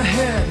clear my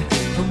head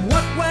from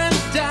what went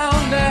down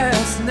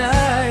last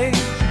night.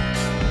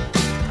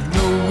 I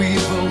know we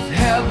both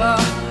have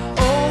our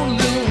own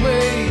little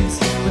ways,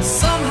 but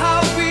somehow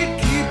we'd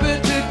keep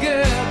it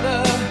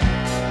together.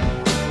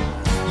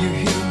 You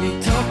hear me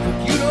talk, but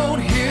you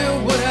don't hear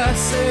what I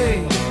say.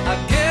 I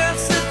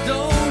guess it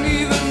don't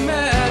even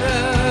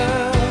matter.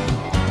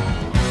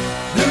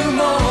 New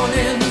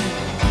morning,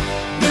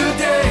 new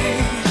day.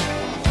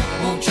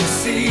 Won't you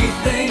see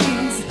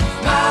things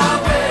my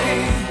way?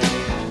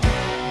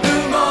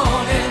 New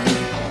morning,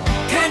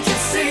 can't you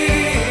see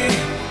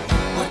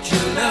what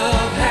your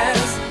love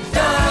has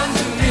done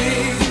to me?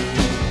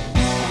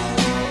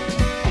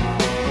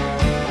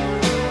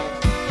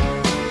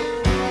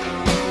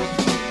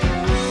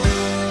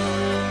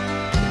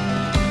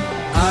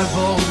 I've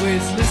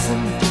always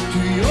listened to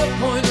your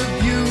point of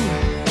view.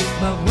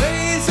 My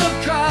ways have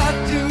tried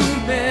to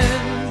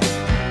mend,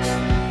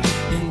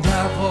 and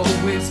I've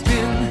always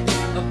been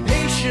a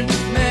patient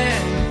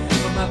man,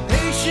 but my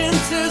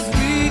patience has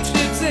reached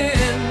its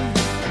end.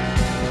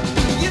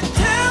 You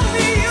tell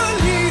me you're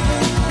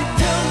leaving, you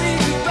tell me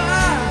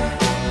goodbye.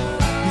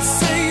 You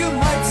say you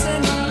might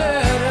send a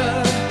letter.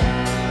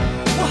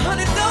 Well,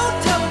 honey, don't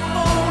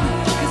telephone,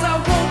 'cause I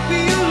won't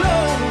be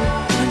alone.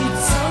 I need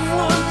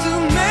someone to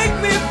make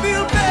me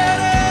feel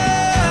better.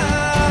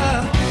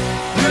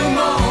 New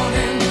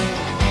morning,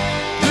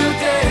 new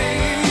day.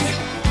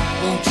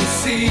 Won't you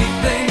see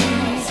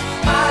things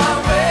my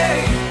way?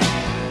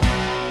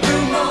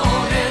 New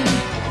morning,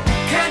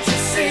 can't you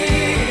see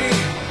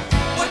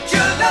what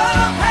your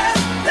love has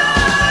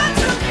done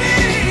to me?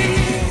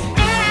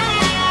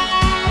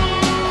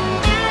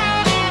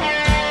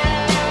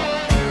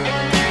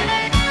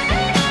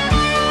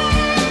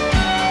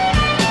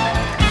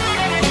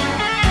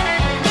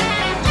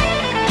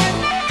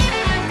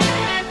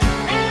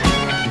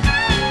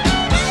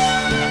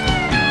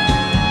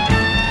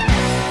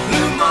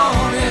 New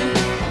morning,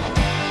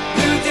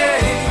 new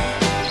day.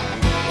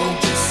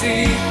 Won't you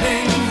see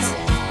things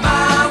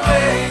my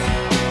way?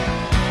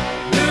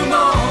 New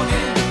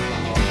morning,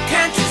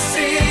 can't you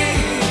see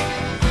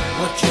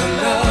what your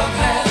love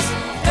has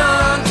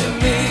done to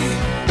me?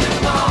 New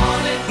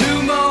morning, new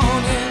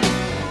morning,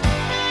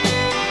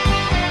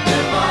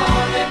 new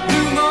morning,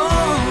 new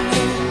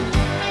morning.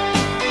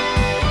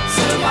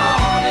 New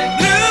morning,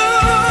 new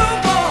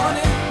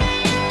morning,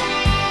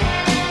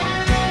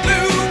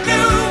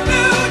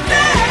 new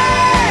day.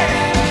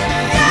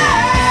 Yeah.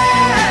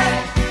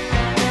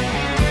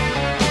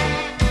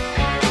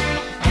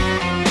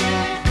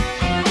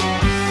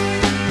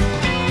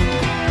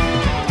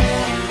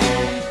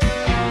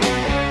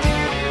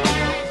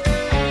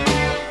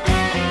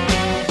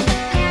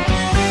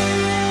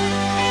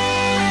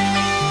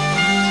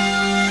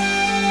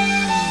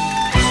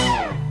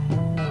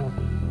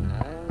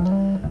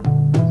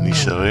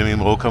 נשארים עם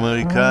רוק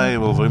אמריקאי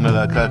ועוברים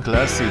ללהקה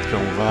הקלאסית,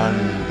 כמובן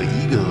The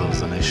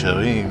Eagles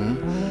הנשארים,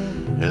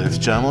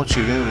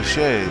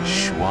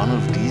 1976, One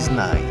of These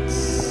Nights.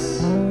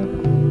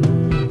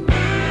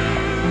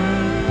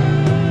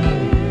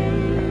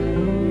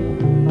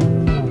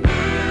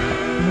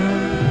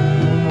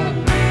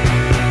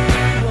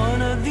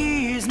 One of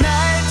these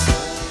nights,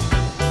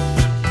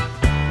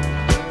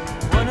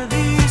 one of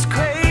these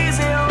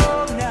crazy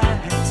old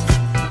nights,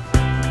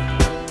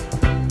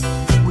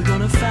 we're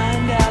gonna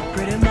find out,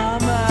 pretty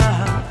mama,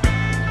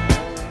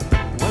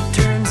 what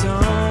turns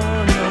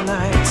on your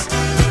lights.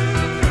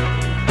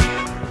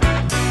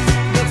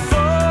 The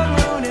full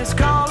moon is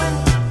calling,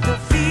 the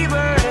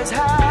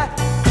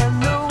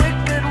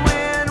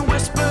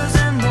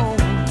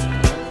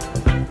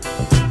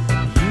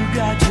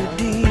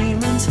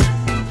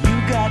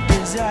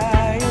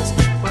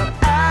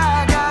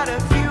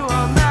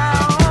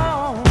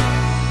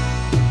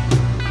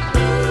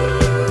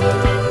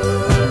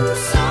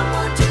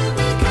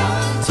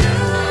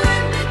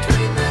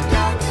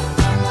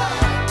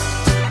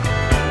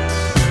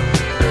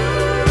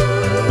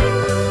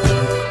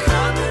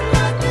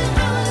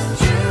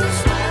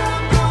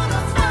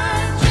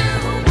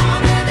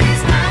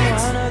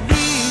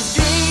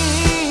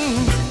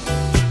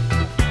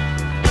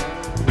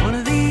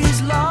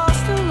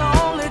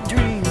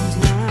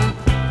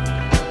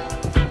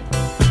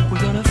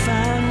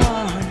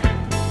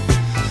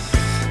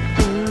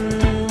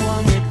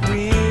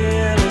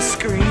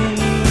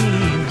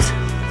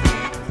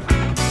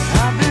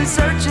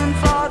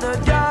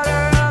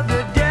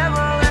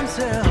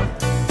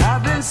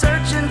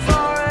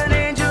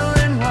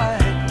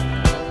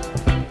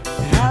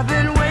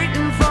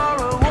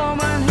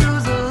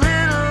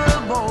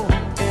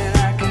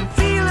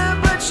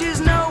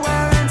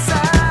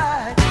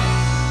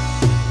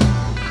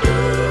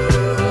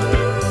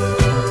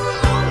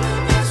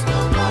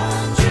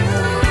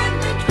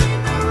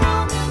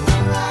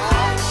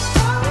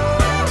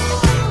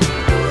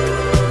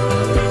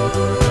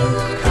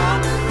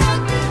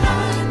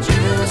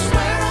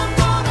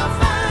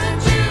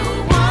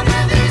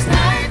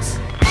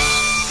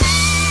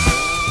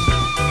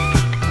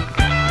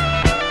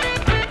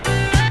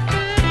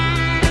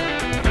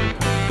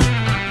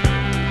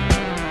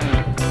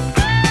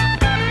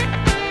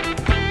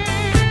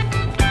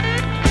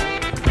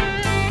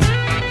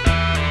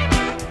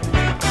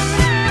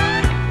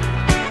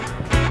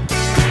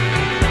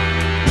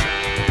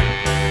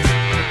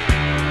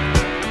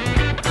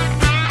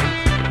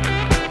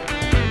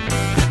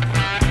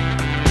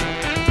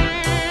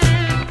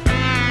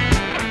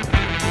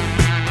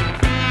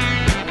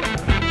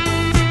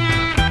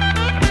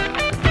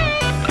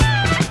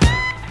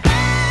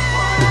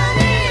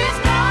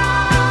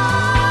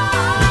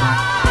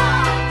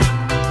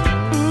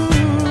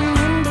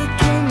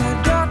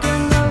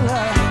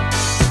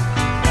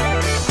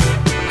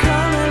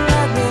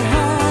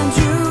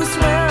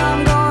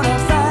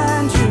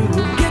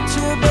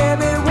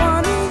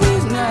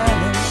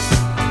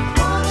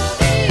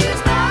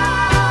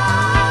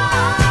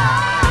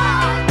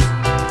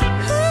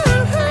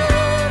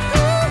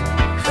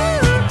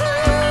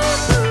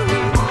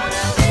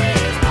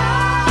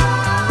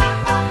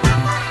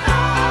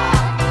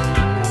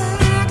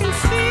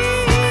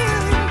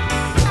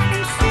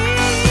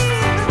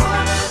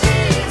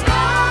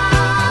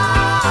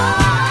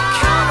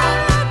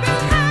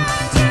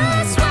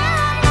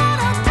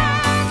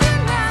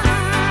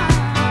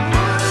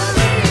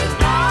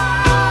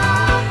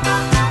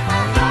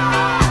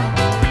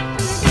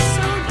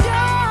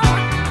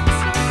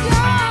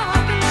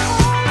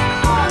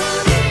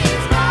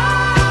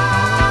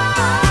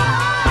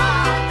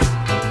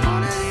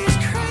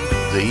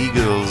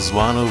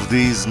of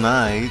these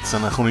nights.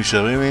 אנחנו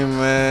נשארים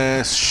עם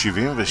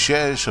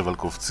 76, אבל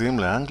קופצים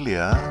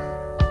לאנגליה.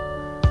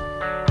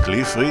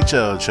 קליף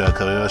ריצ'רד,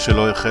 שהקריירה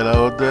שלו החלה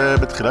עוד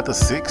בתחילת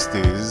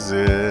ה-60's,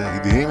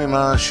 הדהים עם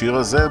השיר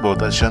הזה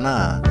באותה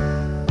שנה.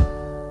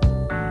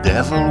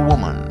 Devil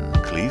Woman,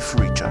 קליף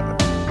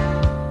ריצ'רד.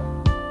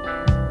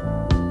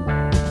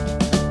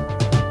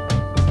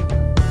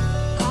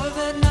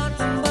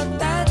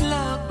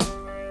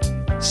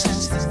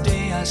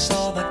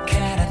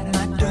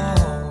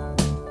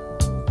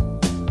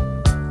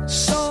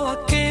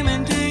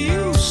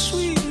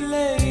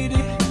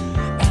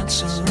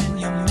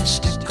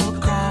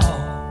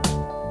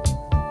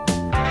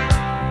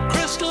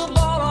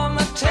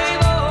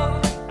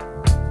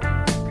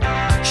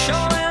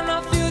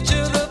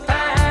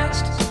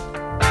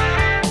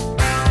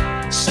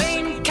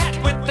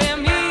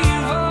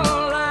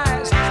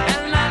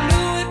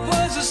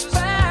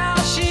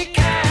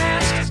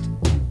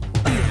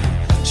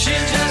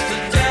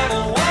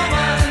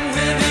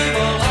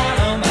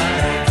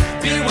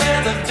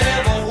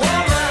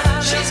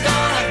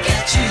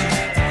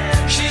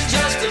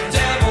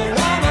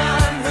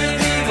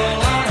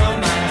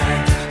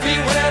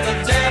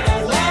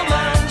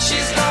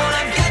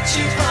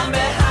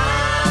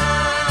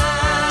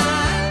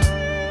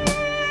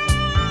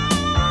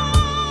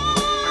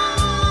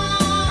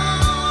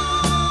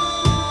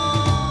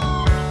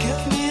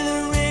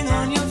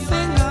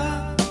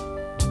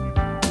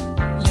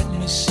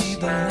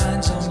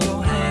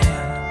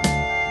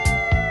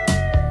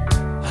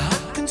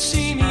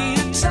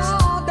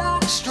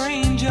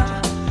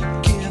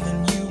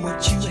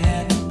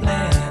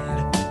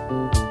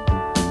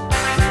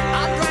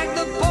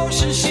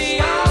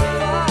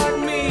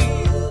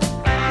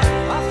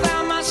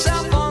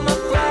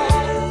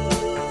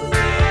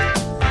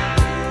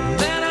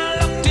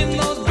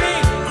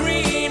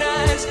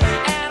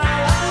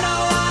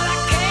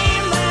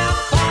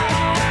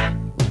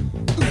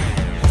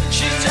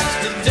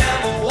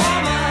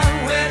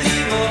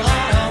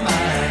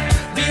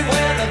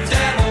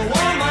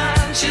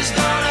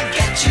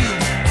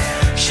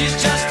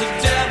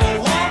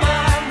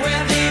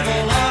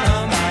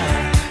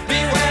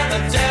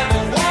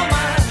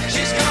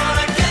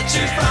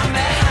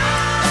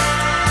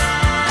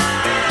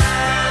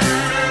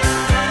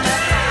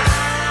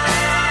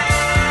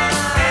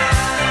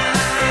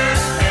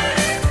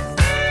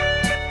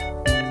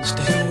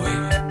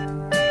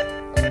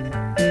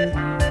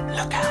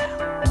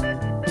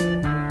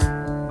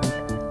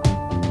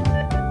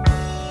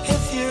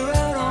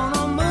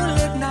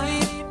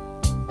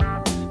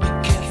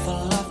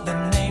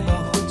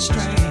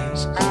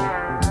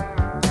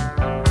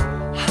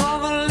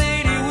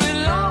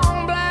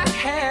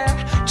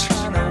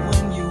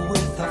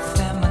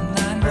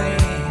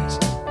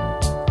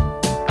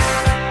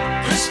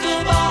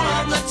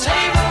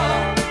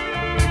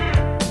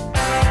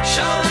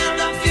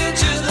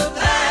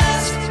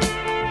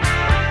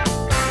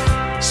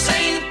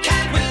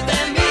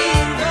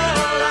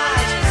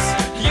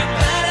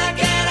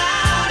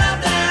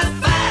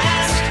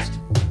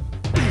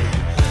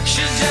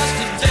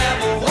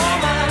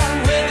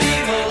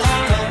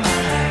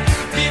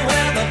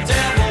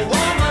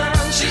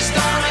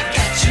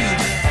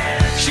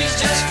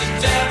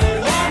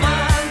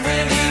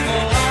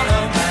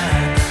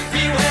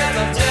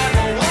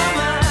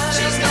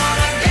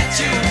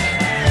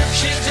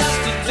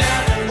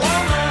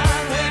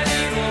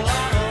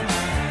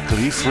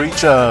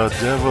 ריצ'רד,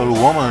 Devil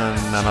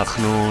Woman.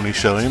 אנחנו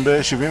נשארים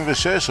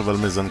ב-76, אבל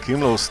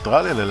מזנקים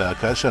לאוסטרליה,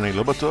 ללהקה שאני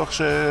לא בטוח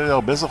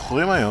שהרבה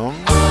זוכרים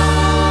היום.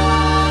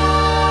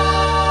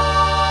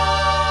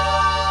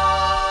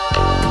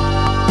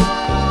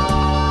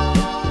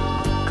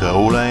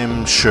 קראו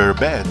להם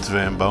שרבט,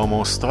 והם באו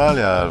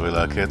מאוסטרליה,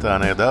 ולקטע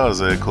הנהדר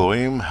הזה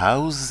קוראים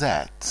How's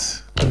That?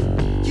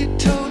 You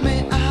told me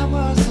I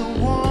was the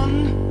one,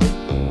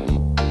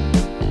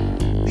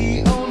 the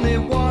only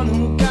one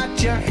who got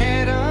your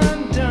head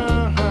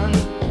undone.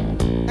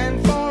 And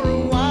for a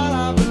while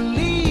I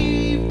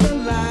believed the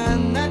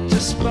line that you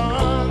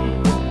spun.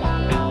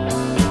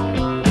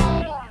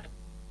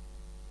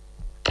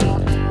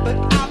 But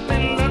I've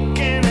been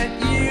looking at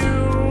you,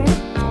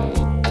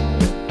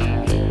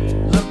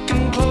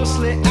 looking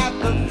closely at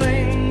the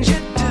things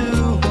you do.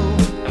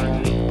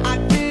 I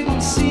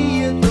didn't see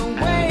it the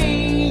way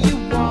you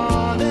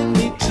wanted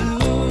me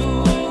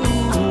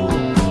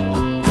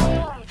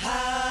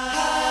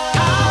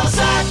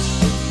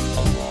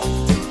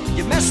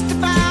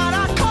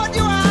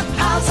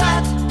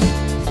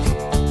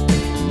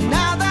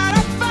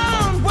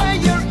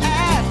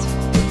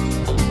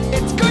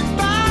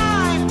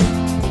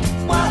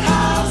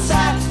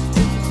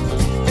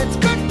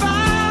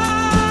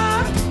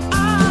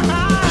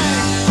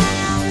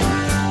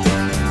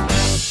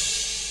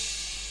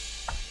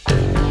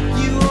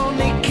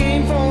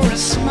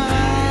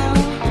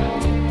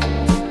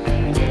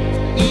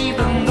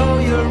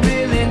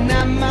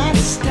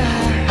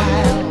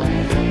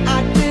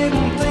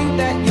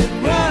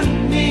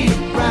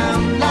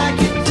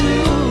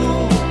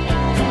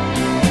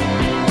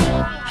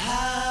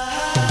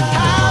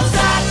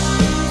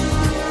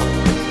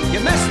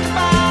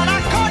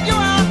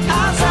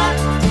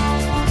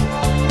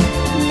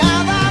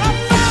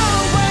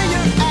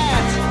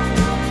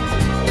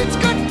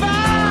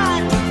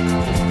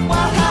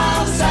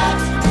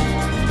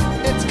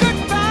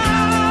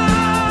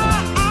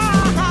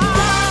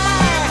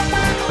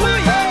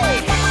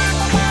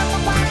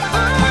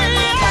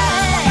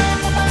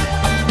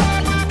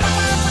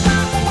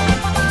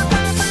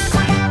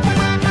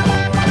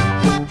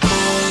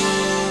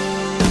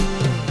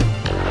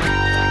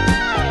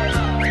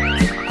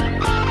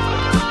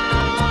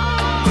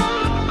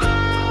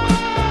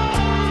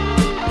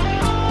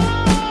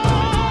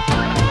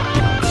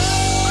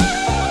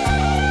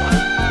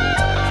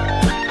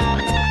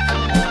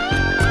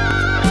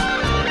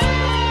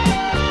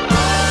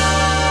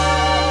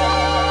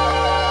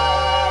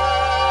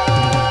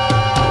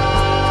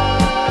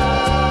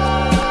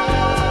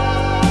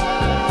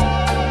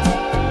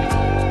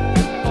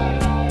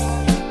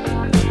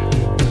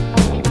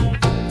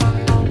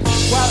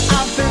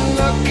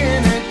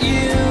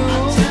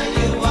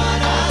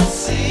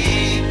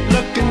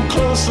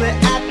closely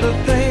at the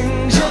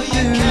things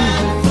you do.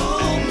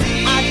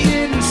 I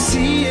didn't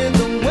see it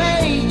the way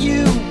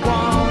you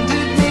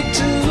wanted me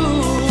to.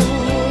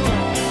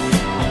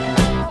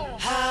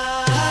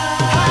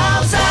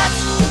 How's that?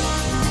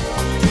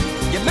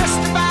 You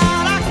missed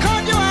about, I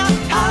caught you out.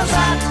 How's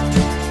that?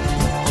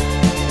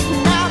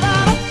 Now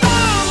that I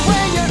found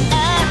where you're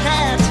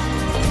at,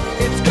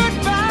 it's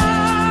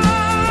goodbye.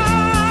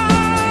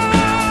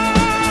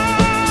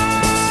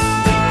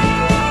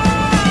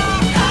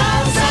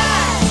 How's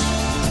that?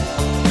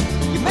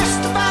 You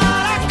missed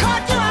about, I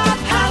caught you out.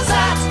 How's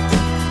that?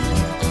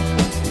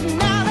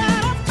 Now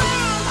that I found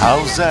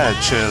How's that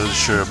של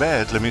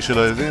שרבט, למי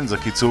שלא הבין, זה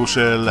קיצור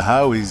של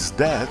How is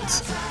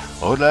that.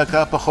 עוד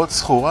להקה פחות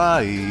זכורה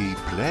היא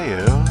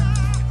פלייר.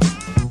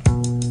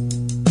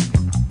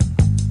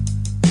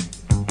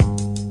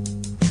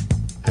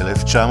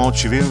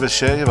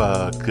 ,1977,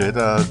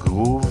 קטע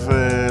גרוב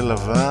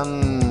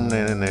לבן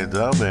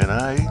נהדר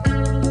בעיניי.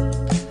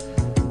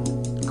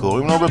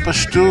 קוראים לו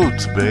בפשטות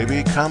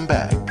Baby Come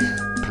Back,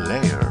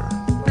 פלייר.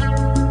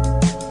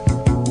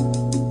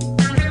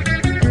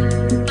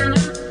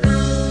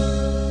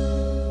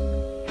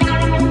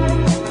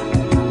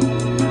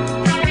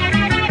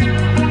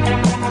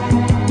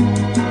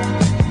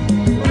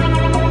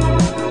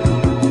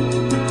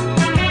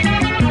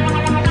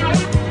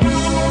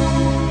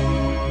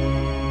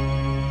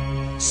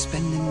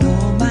 spending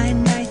all my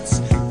nights,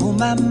 all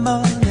my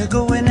money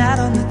going out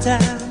on the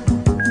town,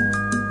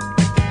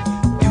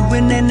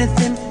 doing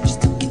anything just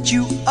to get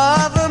you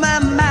off of my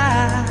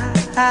mind.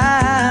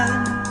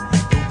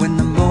 But when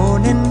the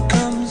morning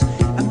comes,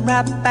 I'm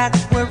right back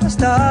where I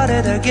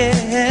started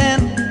again,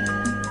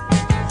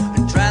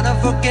 and trying to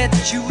forget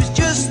you is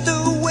just a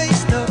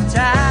waste of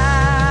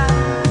time.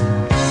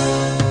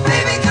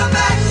 Baby, come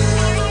back.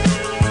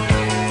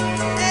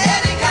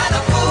 Any kind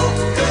of fool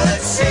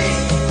could see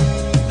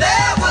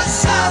there was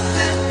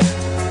something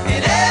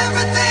in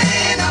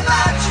everything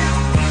about you.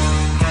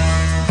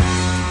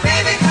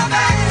 Baby, come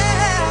back.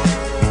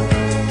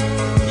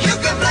 You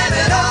can blame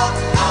it all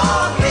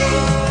on me.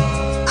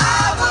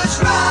 I was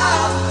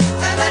wrong,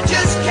 and I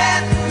just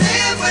can't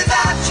live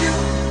without you.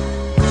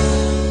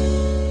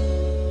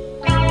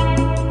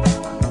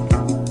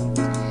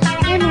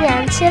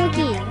 עניין של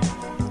גיל,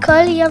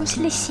 כל יום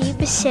שלישי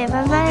ב7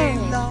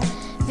 בערב,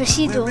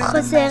 ושידור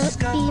חוזר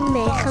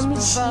בימי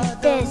חמישי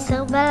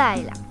ב10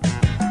 בלילה.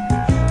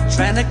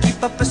 Trying to keep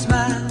up a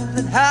smile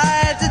that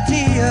hides a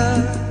tear,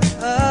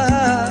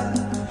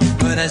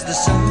 but as the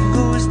sun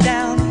goes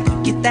down, you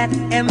get that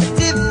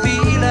empty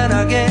feeling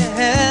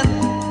again.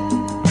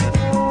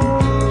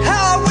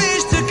 How I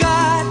wish to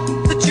God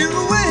that you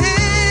were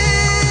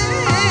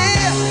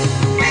here.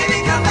 Baby,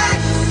 come back.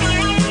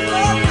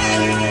 Oh,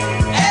 baby.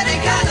 Any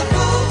kind of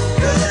fool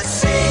could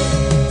see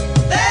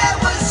there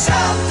was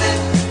something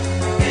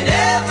in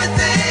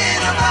everything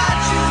about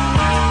you.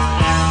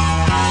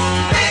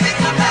 Baby,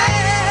 come back.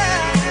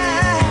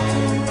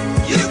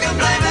 You can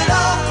blame it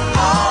all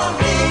on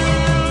me.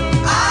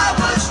 I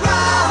was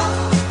wrong,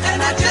 and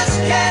I just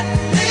can't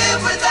live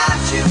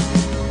without you.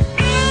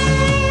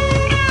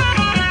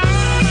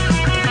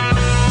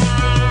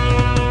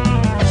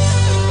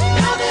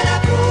 Now that I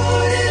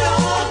put it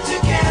all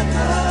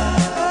together,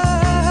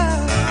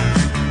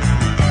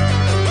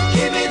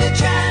 give me the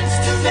chance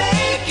to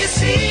make you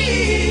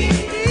see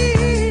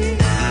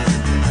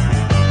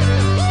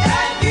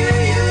that you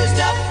used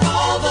up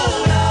all the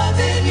love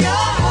in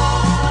your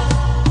heart.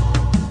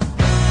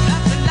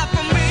 Nothing left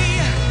for me.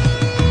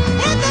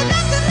 Nothing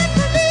left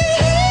for me.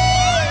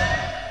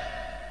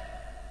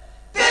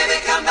 Baby,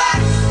 come back.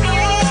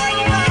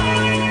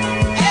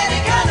 Any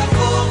kind of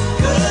fool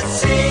could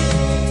see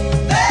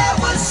there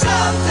was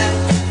something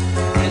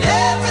in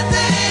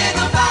everything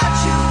about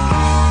you.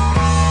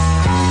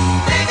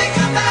 Baby,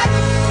 come back.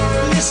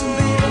 Listen,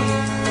 baby,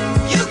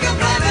 you can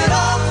blame it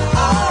all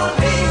on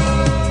me.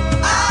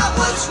 I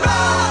was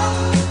wrong,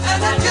 and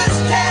I just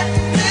can't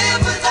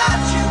live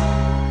without you.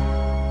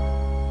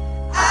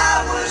 I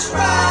was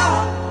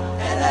wrong,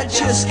 and I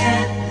just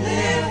can't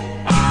live.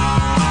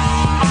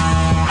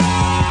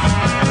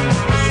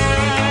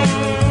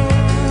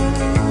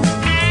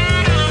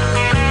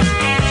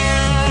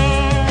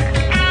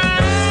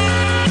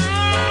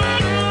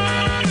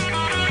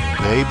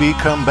 Baby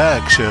Come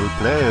Back של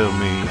פלייר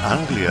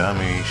מאנגליה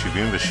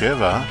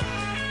מ-77.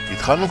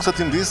 התחלנו קצת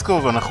עם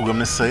דיסקו ואנחנו גם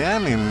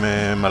נסיים עם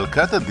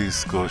מלכת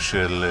הדיסקו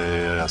של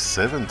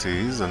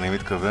ה-70's, אני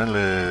מתכוון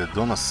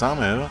לדונה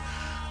סאמר.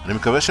 אני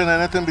מקווה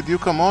שנהנתם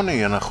בדיוק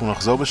כמוני. אנחנו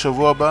נחזור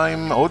בשבוע הבא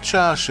עם עוד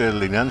שעה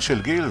של עניין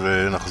של גיל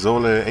ונחזור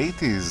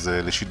ל-80's,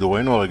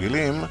 לשידורנו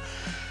הרגילים.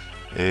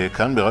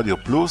 כאן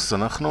ברדיו פלוס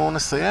אנחנו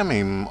נסיים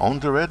עם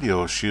On the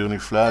Radio, שיר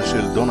נפלא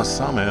של דונה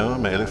סאמר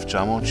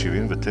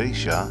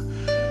מ-1979.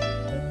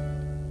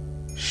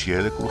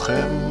 שיהיה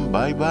לכולכם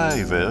ביי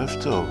ביי וערב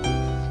טוב.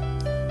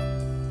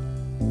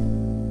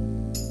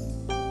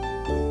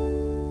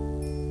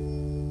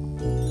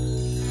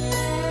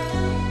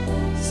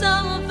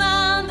 Someone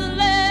found the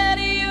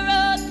letter you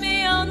wrote me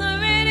on the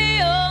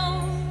radio,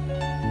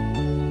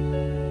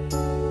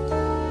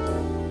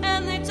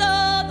 and they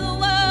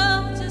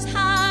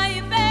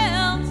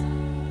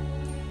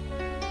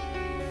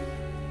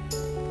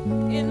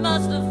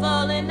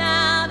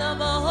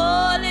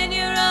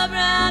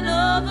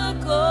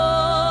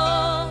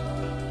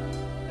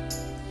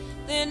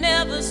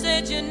never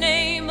said your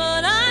name,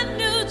 but I